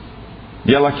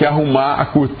e ela quer arrumar a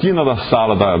cortina da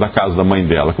sala da casa da mãe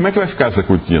dela. Como é que vai ficar essa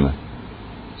cortina?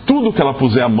 Tudo que ela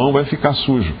puser a mão vai ficar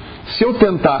sujo. Se eu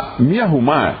tentar me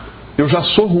arrumar, eu já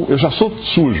sou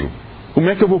sujo. Como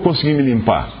é que eu vou conseguir me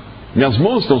limpar? Minhas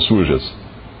mãos estão sujas.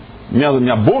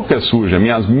 Minha boca é suja,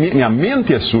 minha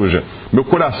mente é suja, meu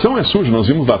coração é sujo, nós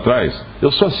vimos lá atrás.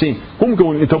 Eu sou assim. Como que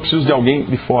então eu preciso de alguém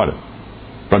de fora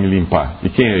para me limpar? E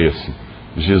quem é esse?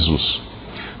 Jesus.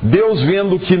 Deus,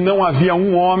 vendo que não havia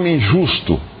um homem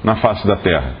justo na face da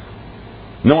terra,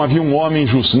 não havia um homem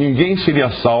justo, ninguém seria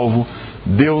salvo,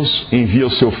 Deus envia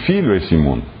o seu Filho a esse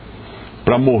mundo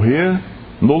para morrer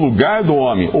no lugar do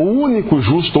homem, o único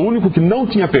justo, o único que não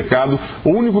tinha pecado, o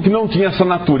único que não tinha essa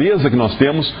natureza que nós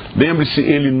temos. Lembre-se,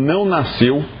 ele não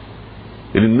nasceu,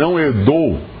 ele não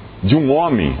herdou de um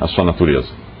homem a sua natureza.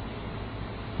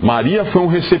 Maria foi um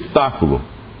receptáculo.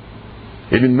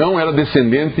 Ele não era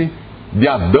descendente de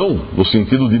Adão, no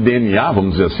sentido de DNA,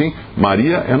 vamos dizer assim.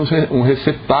 Maria era um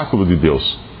receptáculo de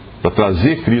Deus para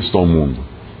trazer Cristo ao mundo.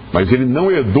 Mas ele não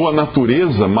herdou a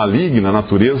natureza maligna, a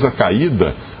natureza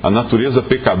caída, a natureza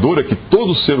pecadora que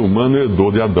todo ser humano herdou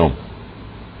de Adão.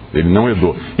 Ele não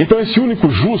herdou. Então esse único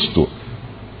justo,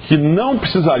 que não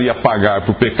precisaria pagar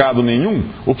por pecado nenhum,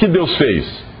 o que Deus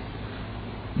fez?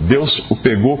 Deus o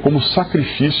pegou como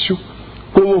sacrifício,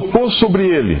 colocou sobre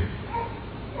ele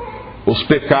os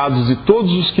pecados de todos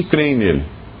os que creem nele.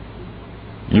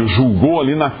 E o julgou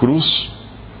ali na cruz,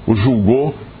 o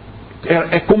julgou.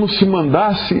 É como se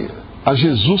mandasse a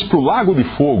Jesus para o lago de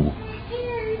fogo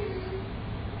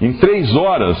em 3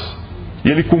 horas e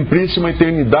ele cumprisse uma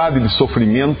eternidade de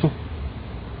sofrimento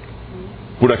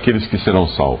por aqueles que serão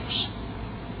salvos.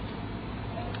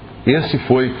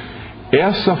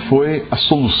 Essa foi a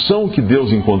solução que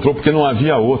Deus encontrou, porque não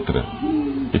havia outra.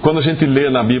 E quando a gente lê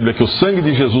na Bíblia que o sangue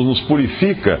de Jesus nos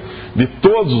purifica de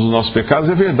todos os nossos pecados,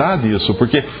 é verdade isso,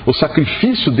 porque o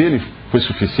sacrifício dele foi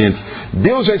suficiente.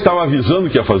 Deus já estava avisando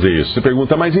que ia fazer isso. Você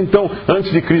pergunta, mas então, antes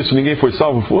de Cristo, ninguém foi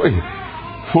salvo?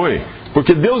 Foi.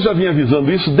 Porque Deus já vinha avisando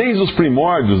isso desde os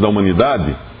primórdios da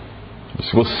humanidade.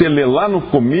 Se você ler lá no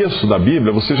começo da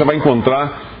Bíblia, você já vai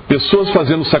encontrar pessoas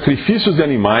fazendo sacrifícios de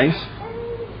animais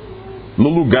no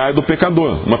lugar do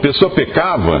pecador. Uma pessoa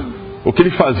pecava, o que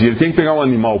ele fazia? Ele tem que pegar um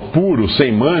animal puro,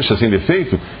 sem mancha, sem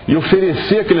defeito, e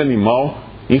oferecer aquele animal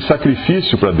em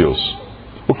sacrifício para Deus.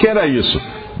 O que era isso?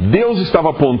 Deus estava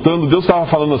apontando, Deus estava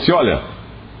falando assim, olha,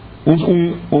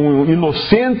 um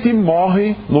inocente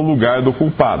morre no lugar do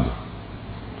culpado.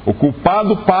 O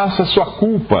culpado passa a sua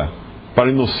culpa para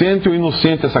o inocente e o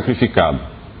inocente é sacrificado.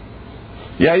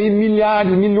 E aí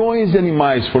milhões de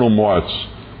animais foram mortos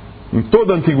em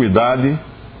toda a antiguidade,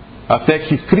 até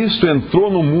que Cristo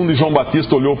entrou no mundo e João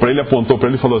Batista olhou para ele, apontou para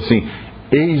ele e falou assim,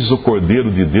 eis o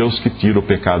Cordeiro de Deus que tira o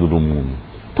pecado do mundo.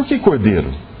 Por que Cordeiro?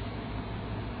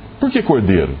 Por que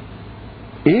Cordeiro?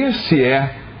 Esse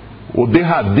é o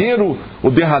derradeiro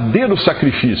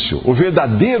sacrifício, o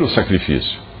verdadeiro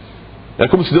sacrifício. É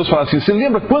como se Deus falasse assim, você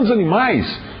lembra quantos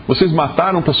animais vocês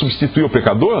mataram para substituir o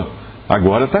pecador?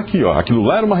 Agora está aqui, ó. Aquilo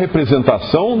lá era uma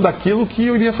representação daquilo que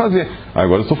eu iria fazer.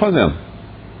 Agora eu estou fazendo.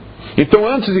 Então,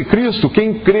 antes de Cristo,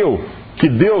 quem creu que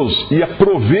Deus ia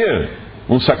prover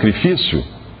um sacrifício,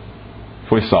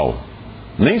 foi salvo.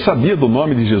 Nem sabia do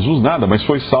nome de Jesus, nada, mas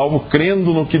foi salvo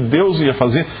crendo no que Deus ia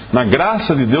fazer, na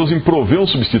graça de Deus em prover um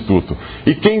substituto.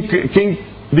 E quem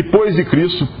depois de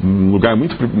Cristo, um lugar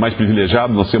muito mais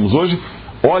privilegiado nós temos hoje,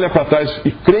 olha para trás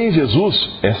e crê em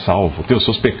Jesus, é salvo. Tem os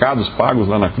seus pecados pagos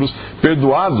lá na cruz,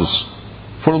 perdoados.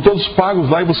 Foram todos pagos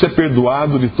lá e você é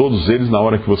perdoado de todos eles na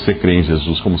hora que você crê em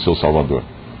Jesus como seu Salvador.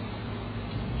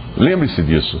 Lembre-se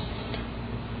disso.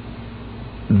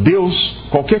 Deus,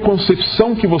 qualquer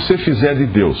concepção que você fizer de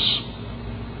Deus,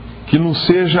 que não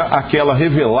seja aquela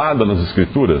revelada nas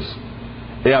Escrituras,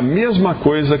 é a mesma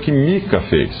coisa que Mica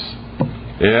fez.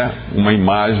 É uma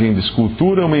imagem de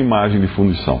escultura, uma imagem de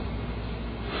fundição.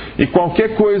 E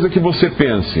qualquer coisa que você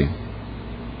pense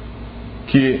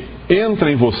que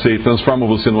entra em você e transforma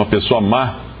você numa pessoa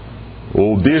má,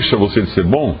 ou deixa você de ser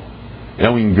bom, é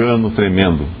um engano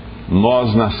tremendo.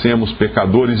 Nós nascemos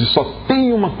pecadores e só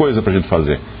tem uma coisa para a gente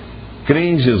fazer: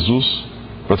 crer em Jesus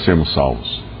para sermos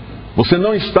salvos. Você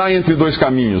não está entre dois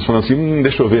caminhos, falando assim,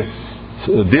 deixa eu ver,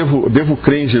 devo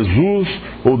crer em Jesus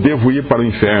ou devo ir para o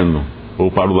inferno,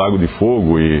 ou para o lago de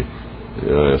fogo e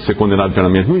ser condenado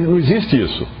eternamente. Não existe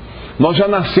isso. Nós já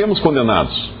nascemos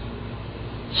condenados.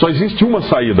 Só existe uma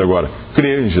saída agora: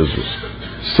 crer em Jesus,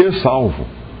 ser salvo.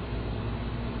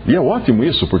 E é ótimo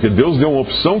isso, porque Deus deu uma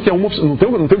opção que é uma opção, não tem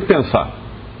o que pensar.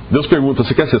 Deus pergunta: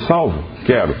 você quer ser salvo?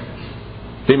 Quero.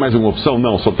 Tem mais uma opção?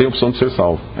 Não, só tem a opção de ser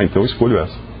salvo. Então eu escolho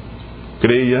essa.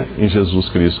 Creia em Jesus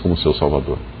Cristo como seu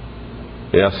Salvador.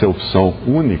 Essa é a opção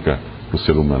única para o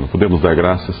ser humano. Podemos dar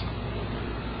graças?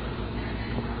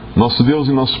 Nosso Deus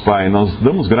e nosso Pai, nós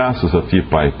damos graças a Ti,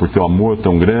 Pai, por Teu amor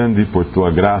tão grande, por Tua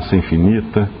graça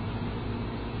infinita.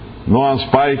 Nós,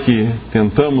 Pai, que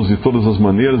tentamos de todas as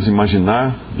maneiras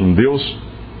imaginar um Deus,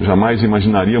 jamais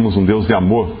imaginaríamos um Deus de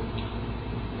amor,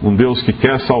 um Deus que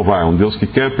quer salvar, um Deus que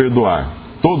quer perdoar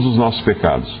todos os nossos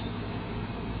pecados.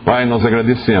 Pai, nós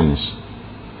agradecemos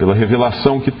pela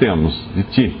revelação que temos de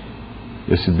Ti,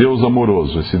 esse Deus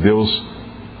amoroso, esse Deus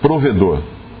provedor,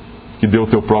 que deu o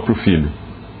Teu próprio Filho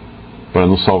para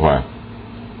nos salvar.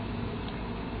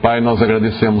 Pai, nós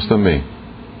agradecemos também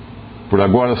por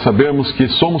agora sabermos que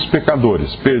somos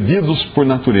pecadores, perdidos por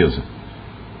natureza,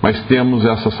 mas temos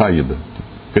essa saída: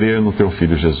 crer no Teu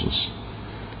Filho Jesus.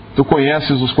 Tu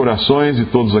conheces os corações de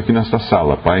todos aqui nesta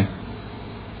sala, Pai.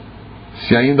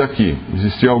 Se ainda aqui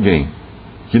existir alguém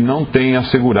que não tenha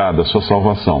assegurado a sua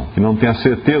salvação, que não tenha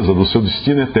certeza do seu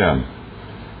destino eterno,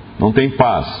 não tem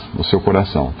paz no seu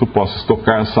coração, Tu possas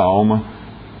tocar essa alma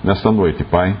nesta noite,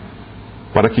 Pai,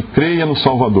 para que creia no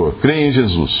Salvador, creia em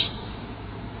Jesus,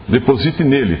 deposite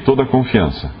nele toda a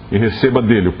confiança e receba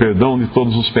dele o perdão de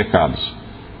todos os pecados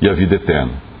e a vida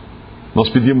eterna. Nós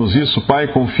pedimos isso, Pai,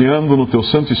 confiando no Teu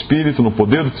Santo Espírito, no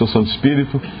poder do Teu Santo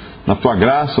Espírito, na Tua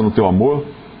graça, no Teu amor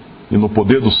e no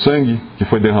poder do sangue que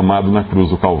foi derramado na cruz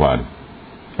do Calvário.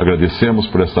 Agradecemos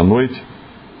por esta noite,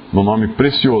 no nome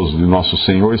precioso de nosso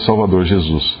Senhor e Salvador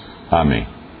Jesus. Amém.